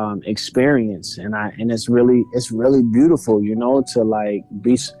 experience, and it's really beautiful, to like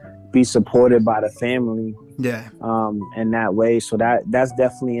be supported by the family, in that way. So that's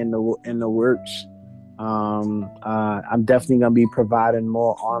definitely in the works. I'm definitely gonna be providing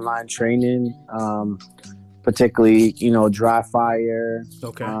more online training, particularly dry fire,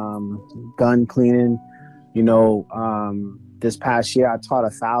 gun cleaning. This past year I taught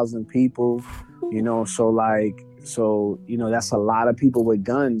 1,000 people. So that's a lot of people with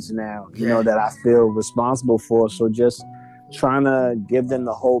guns now, that I feel responsible for. So just trying to give them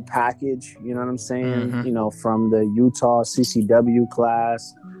the whole package, you know what I'm saying? From the Utah CCW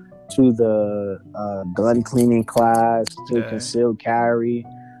class to the gun cleaning class to concealed carry,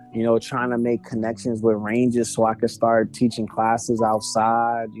 trying to make connections with ranges so I could start teaching classes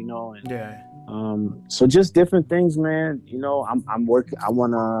outside, so just different things, man. I'm working. I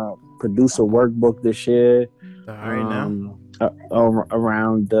want to produce a workbook this year.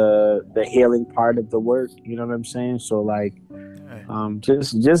 Around the healing part of the work, you know what I'm saying? So like,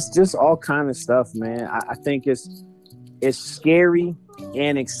 just all kind of stuff, man. I think it's scary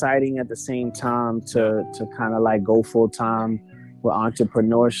and exciting at the same time to kind of like go full time with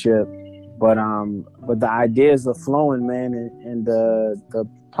entrepreneurship, but the ideas are flowing, man, and the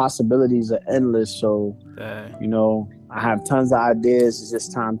possibilities are endless. So I have tons of ideas. It's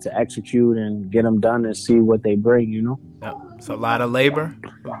just time to execute and get them done and see what they bring, Yep. It's a lot of labor,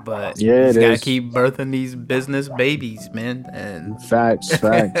 but you just gotta keep birthing these business babies, man. And facts.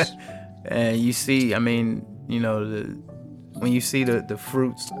 And you see, I mean, when you see the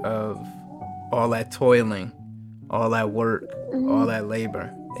fruits of all that toiling, all that work, all that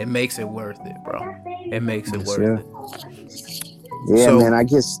labor, it makes it worth it, bro. It makes it worth it. Yeah, so, man. I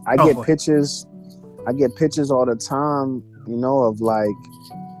get pictures. I get pictures all the time, of like,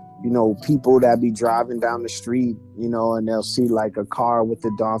 people that be driving down the street, and they'll see like a car with the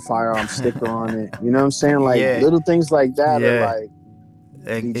Dawn Firearm sticker on it. You know what I'm saying? Like little things like that are like,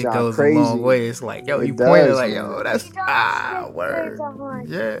 it goes crazy. A long way. It's like, yo, you pointed like, yo, that's word.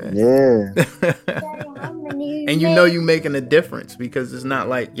 Yeah. And you making a difference, because it's not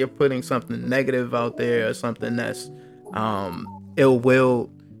like you're putting something negative out there or something that's ill will.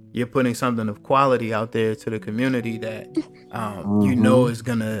 You're putting something of quality out there to the community that is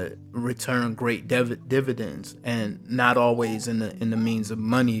gonna return great dividends, and not always in the means of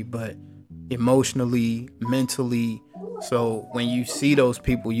money, but emotionally, mentally. So when you see those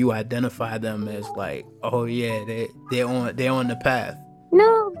people, you identify them as like, oh yeah, they're on the path.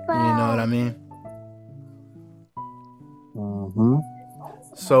 No, you know what I mean?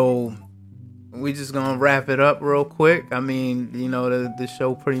 So we just gonna wrap it up real quick. I mean, the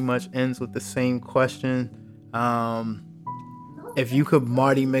show pretty much ends with the same question. If you could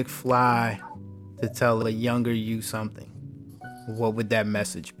Marty McFly to tell a younger you something, what would that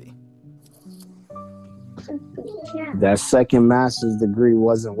message be? That second master's degree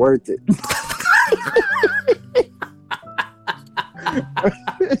wasn't worth it.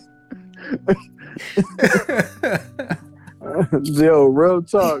 Yo, real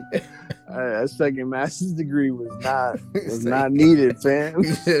talk. That second master's degree was not needed, fam.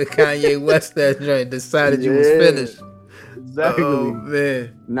 You should have Kanye West that joint. Decided you was finished. Exactly. Oh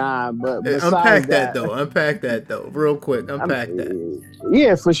man. Nah, but unpack that though, real quick. That.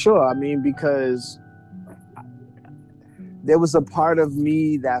 Yeah, for sure. I mean, because there was a part of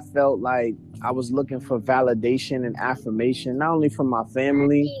me that felt like I was looking for validation and affirmation, not only from my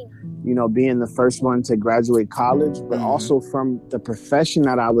family, being the first one to graduate college, but also from the profession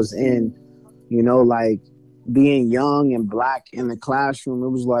that I was in, like being young and black in the classroom. It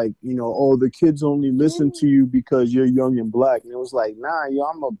was like, oh, the kids only listen to you because you're young and black. And it was like, nah,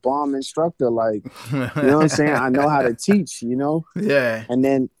 I'm a bomb instructor. Like, you know what I'm saying? I know how to teach, Yeah. And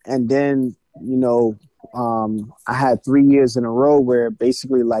then, I had 3 years in a row where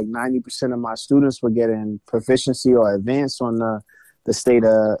basically like 90% of my students were getting proficiency or advanced on the state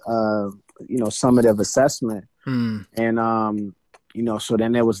of summative assessment. And so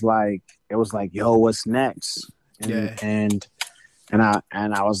then it was like, yo, what's next? And I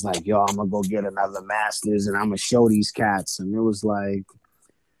was like, yo, I'm gonna go get another master's and I'm gonna show these cats. And it was like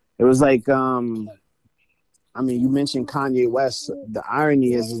I mean, you mentioned Kanye West. The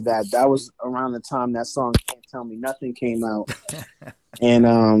irony is that was around the time that song "Can't Tell Me Nothing" came out, and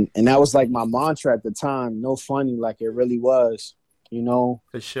that was like my mantra at the time. No funny, like it really was,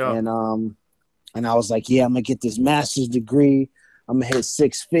 For sure. And I was like, yeah, I'm gonna get this master's degree. I'm gonna hit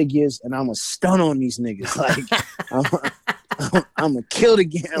 6 figures, and I'm gonna stun on these niggas. Like, I'm gonna kill the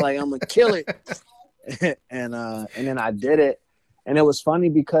game. Like, I'm gonna kill it. And then I did it, and it was funny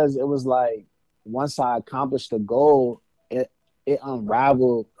because it was like, once I accomplished the goal, it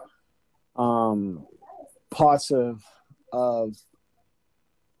unraveled parts of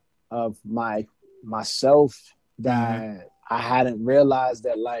myself that I hadn't realized,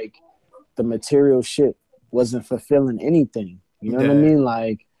 that like the material shit wasn't fulfilling anything. You know what I mean?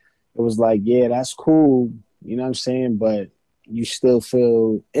 Like it was like, yeah, that's cool. You know what I'm saying? But you still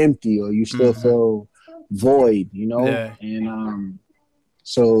feel empty, or you still feel void, you know? Yeah. And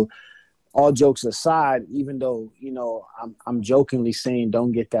so all jokes aside, even though, you know, I'm jokingly saying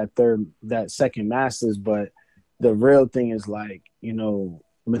don't get that second master's, but the real thing is like, you know,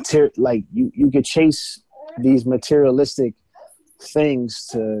 like you could chase these materialistic things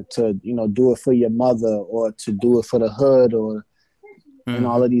to you know, do it for your mother, or to do it for the hood, or and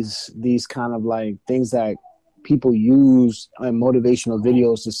all of these kind of like things that people use in motivational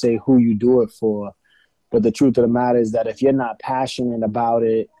videos to say who you do it for. But the truth of the matter is that if you're not passionate about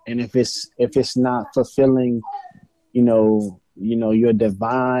it, and if it's not fulfilling, you know, your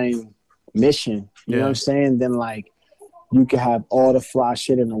divine mission, you know what I'm saying, then like you can have all the fly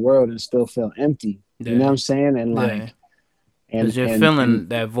shit in the world and still feel empty. You know what I'm saying? And like, because you're feeling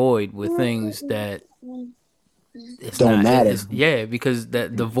that void with things that don't matter. Because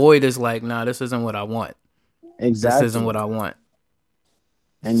that the void is like, nah, this isn't what I want. Exactly. This isn't what I want.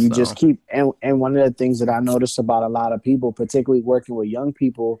 And you just keep, and one of the things that I notice about a lot of people, particularly working with young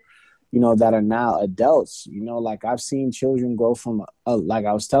people, you know, that are now adults, you know, like I've seen children go from, like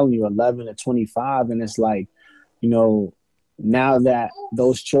I was telling you, 11 to 25. And it's like, you know, now that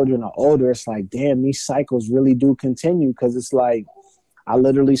those children are older, it's like, damn, these cycles really do continue. Cause it's like, I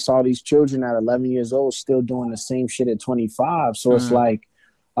literally saw these children at 11 years old still doing the same shit at 25. So it's like,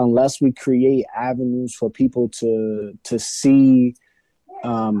 unless we create avenues for people to see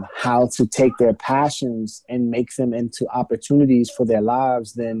how to take their passions and make them into opportunities for their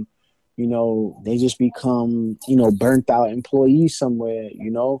lives, then, you know, they just become, you know, burnt out employees somewhere, you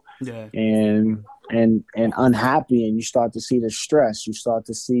know, and unhappy. And you start to see the stress, you start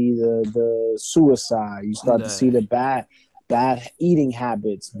to see the suicide, you start to see the bad eating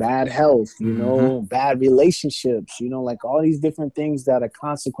habits, bad health, you know, bad relationships, you know, like all these different things that are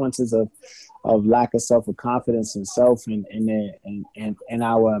consequences of lack of self-confidence and self and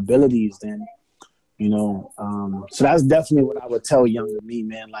our abilities. Then, you know, so that's definitely what I would tell younger me,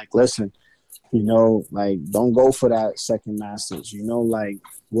 man. Like, listen, you know, like, don't go for that second master's, you know, like,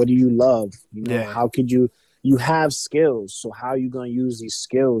 what do you love? You know, how could you have skills. So how are you going to use these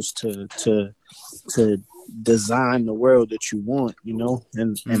skills to design the world that you want, you know,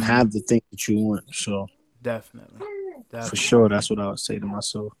 and have the thing that you want. So definitely. For sure, that's what I would say to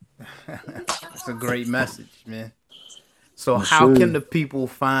myself. That's a great message, man. So how can the people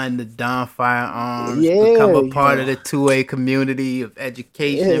find the Don Firearms, become a part of the 2A community of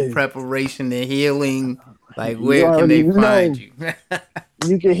education, preparation, and healing? Like, where can they find you?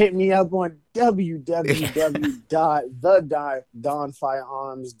 You can hit me up on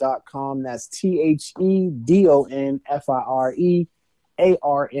www.thedonfirearms.com. That's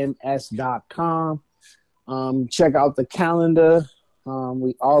THEDONFIREARMS.com. Check out the calendar.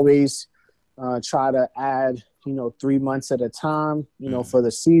 We always try to add, you know, 3 months at a time, you know, for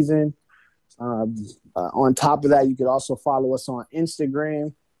the season. On top of that, you could also follow us on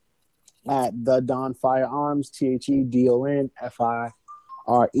Instagram at the Don Firearms, THEDONFIREARMS.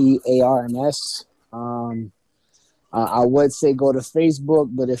 I would say go to Facebook,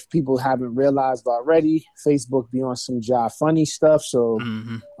 but if people haven't realized already, Facebook be on some job funny stuff. So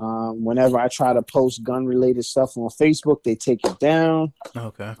whenever I try to post gun related stuff on Facebook, they take it down.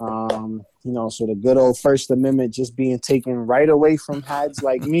 Okay. You know, so the good old First Amendment just being taken right away from hads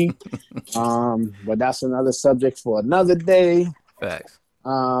like me. But that's another subject for another day. Facts.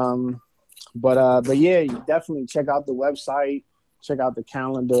 But yeah, you definitely check out the website, check out the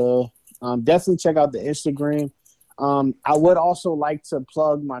calendar, definitely check out the Instagram. I would also like to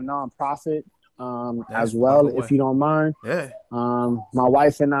plug my nonprofit as well, if you don't mind. Yeah. My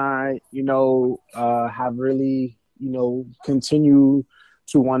wife and I, you know, have really, you know, continue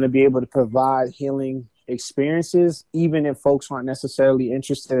to want to be able to provide healing experiences, even if folks aren't necessarily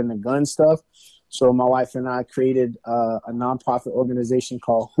interested in the gun stuff. So my wife and I created a nonprofit organization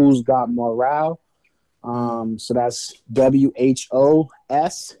called Who's Got Morale. So that's WHOSGOT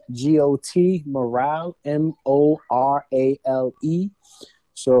Morale, MORALE.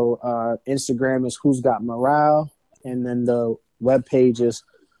 So Instagram is Who's Got Morale, and then the webpage is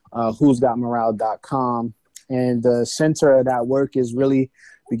who'sgotmorale.com. And the center of that work is really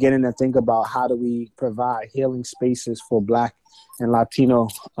beginning to think about how do we provide healing spaces for Black and Latino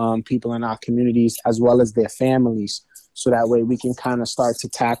people in our communities, as well as their families. So that way we can kind of start to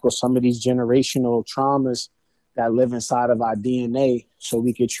tackle some of these generational traumas that live inside of our DNA, so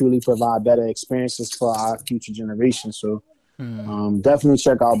we could truly provide better experiences for our future generations. So definitely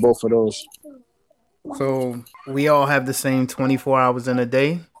check out both of those. So we all have the same 24 hours in a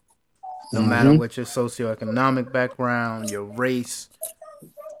day, no matter what your socioeconomic background, your race.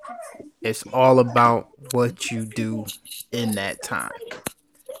 It's all about what you do in that time.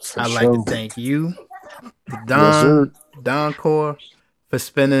 I'd like to thank you, Don Core, for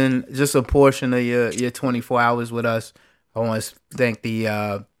spending just a portion of your 24 hours with us. I want to thank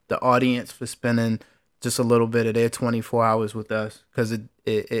the audience for spending just a little bit of their 24 hours with us, because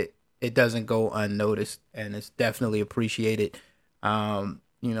it doesn't go unnoticed, and it's definitely appreciated.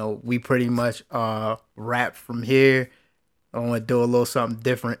 We pretty much wrap from here. I want to do a little something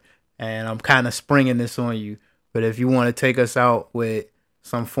different, and I'm kind of springing this on you. But if you want to take us out with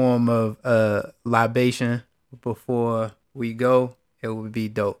some form of libation before we go, it would be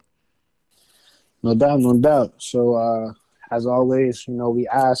dope. No doubt. So as always, we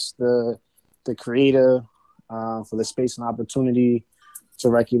ask the creator for the space and opportunity to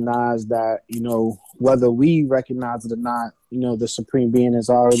recognize that, whether we recognize it or not, the Supreme Being has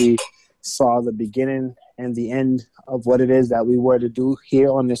already saw the beginning and the end of what it is that we were to do here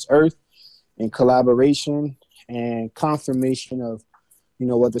on this earth, in collaboration and confirmation of,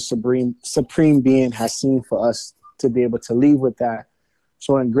 what the Supreme Being has seen for us to be able to leave with that.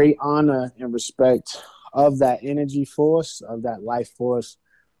 So in great honor and respect of that energy force, of that life force,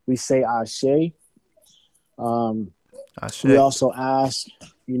 we say Ashe. We also ask,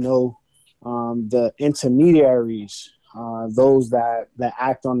 the intermediaries, those that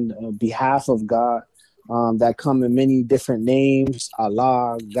act on behalf of God, that come in many different names: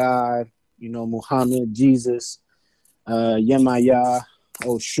 Allah, God, Muhammad, Jesus, Yemaya,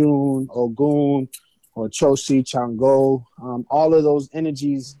 Oshun, Ogun, or Chosi, Chango, all of those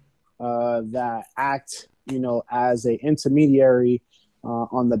energies that act, as an intermediary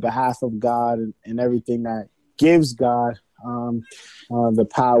on the behalf of God, and everything that gives God the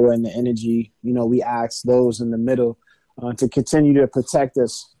power and the energy. We ask those in the middle to continue to protect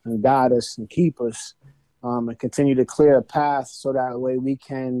us and guide us and keep us, and continue to clear a path, so that way we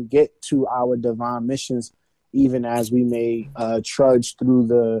can get to our divine missions, even as we may trudge through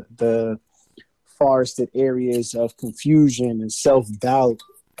the forested areas of confusion and self-doubt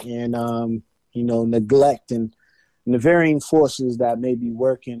and neglect and the varying forces that may be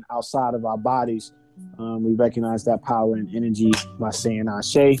working outside of our bodies. We recognize that power and energy by saying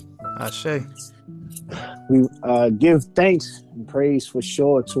Ashe. Ashe. We give thanks and praise for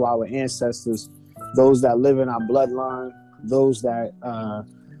sure to our ancestors, those that live in our bloodline, those that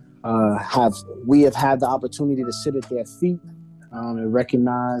we have had the opportunity to sit at their feet and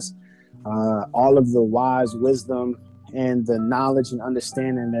recognize all of the wise wisdom and the knowledge and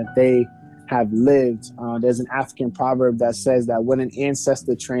understanding that they have lived. There's an African proverb that says that when an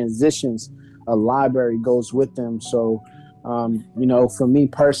ancestor transitions, a library goes with them. So, for me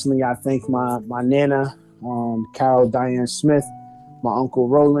personally, I thank my Nana, Carol Diane Smith, my Uncle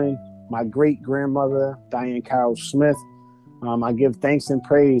Roland, my great-grandmother, Diane Carol Smith. I give thanks and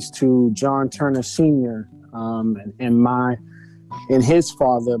praise to John Turner Sr. and his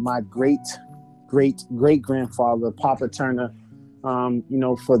father, my great-great-great-grandfather, Papa Turner,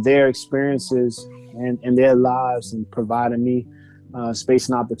 for their experiences and their lives, and providing me space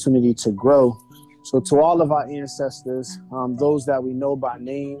and opportunity to grow. So to all of our ancestors, those that we know by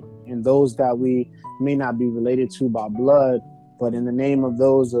name and those that we may not be related to by blood, but in the name of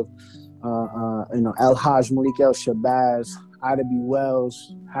those of El Hajj Malik El Shabazz, Ida B.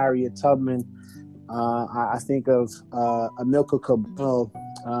 Wells, Harriet Tubman, I think of Amilcar Cabral,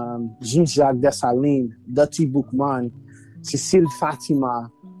 Jean-Jacques Dessalines, Dutty Boukman, Cecile Fatima,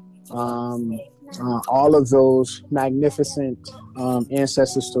 all of those magnificent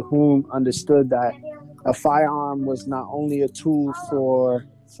ancestors to whom understood that a firearm was not only a tool for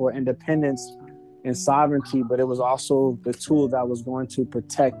independence and sovereignty, but it was also the tool that was going to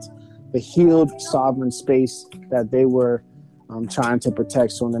protect the healed sovereign space that they were trying to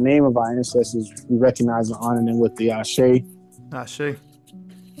protect. So in the name of our ancestors, we recognize and honor them with the Ashe. Ashe.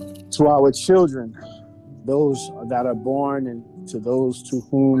 To our children, those that are born, and to those to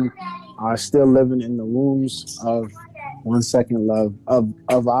whom are still living in the wombs of one second love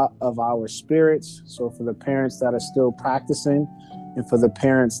of our spirits. So for the parents that are still practicing, and for the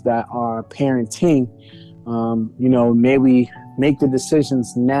parents that are parenting, may we make the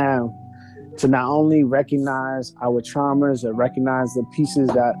decisions now to not only recognize our traumas or recognize the pieces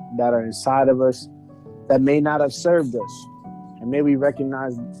that are inside of us that may not have served us. And may we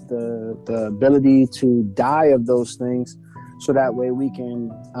recognize the ability to die of those things, so that way we can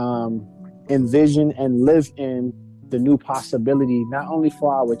envision and live in the new possibility, not only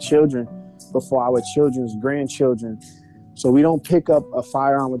for our children, but for our children's grandchildren. So we don't pick up a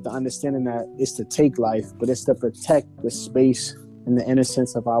firearm with the understanding that it's to take life, but it's to protect the space and the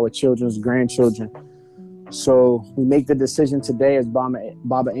innocence of our children's grandchildren. So we make the decision today, as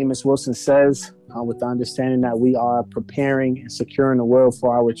Baba Amos Wilson says, with the understanding that we are preparing and securing the world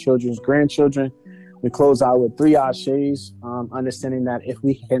for our children's grandchildren. We close out with 3 ashes, understanding that if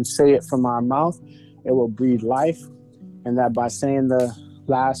we can say it from our mouth, it will breathe life. And that by saying the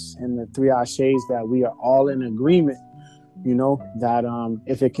last and the 3 ashes, that we are all in agreement, that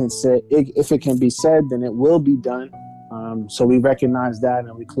if it can be said, then it will be done. So we recognize that,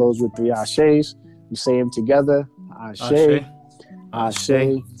 and we close with 3 ashes. We say them together. Ashe, ashe,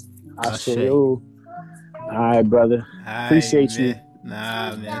 ashe. All right, brother. Appreciate you.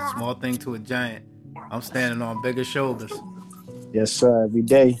 Nah, man. Small thing to a giant. I'm standing on bigger shoulders. Yes, sir. Every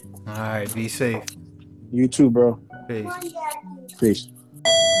day. All right. Be safe. You too, bro. Peace. Peace.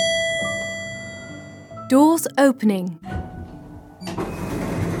 Doors opening.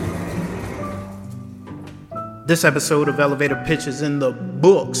 This episode of Elevator Pitch is in the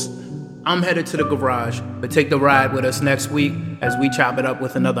books. I'm headed to the garage, but take the ride with us next week as we chop it up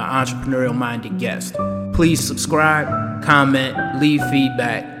with another entrepreneurial-minded guest. Please subscribe, comment, leave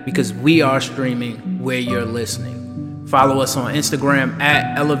feedback, because we are streaming where you're listening. Follow us on Instagram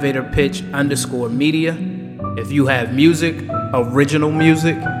at elevatorpitch_media. If you have music, original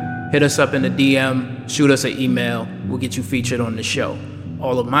music, hit us up in the DM, shoot us an email. We'll get you featured on the show.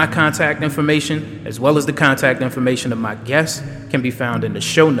 All of my contact information, as well as the contact information of my guests, can be found in the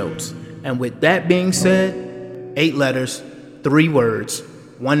show notes. And with that being said, 8 letters, 3 words,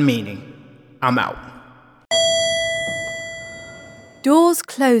 1 meaning. I'm out. Doors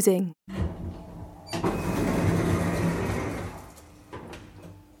closing.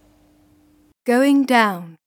 Going down.